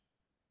much.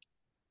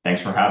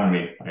 Thanks for having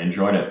me. I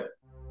enjoyed it.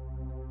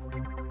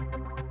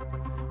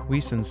 We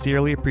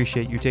sincerely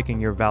appreciate you taking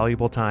your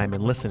valuable time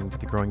and listening to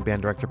the Growing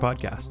Band Director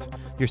podcast.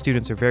 Your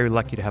students are very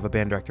lucky to have a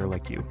band director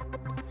like you.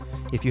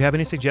 If you have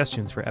any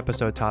suggestions for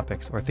episode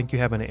topics or think you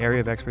have an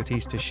area of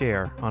expertise to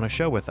share on a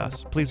show with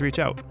us, please reach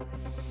out.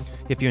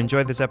 If you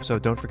enjoyed this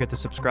episode, don't forget to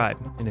subscribe.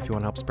 And if you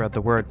want to help spread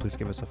the word, please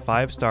give us a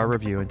 5-star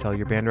review and tell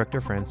your band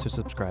director friends to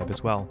subscribe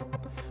as well.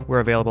 We're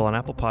available on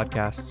Apple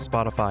Podcasts,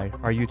 Spotify,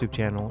 our YouTube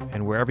channel,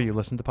 and wherever you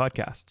listen to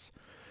podcasts.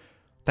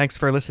 Thanks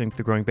for listening to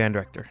The Growing Band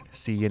Director.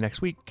 See you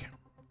next week.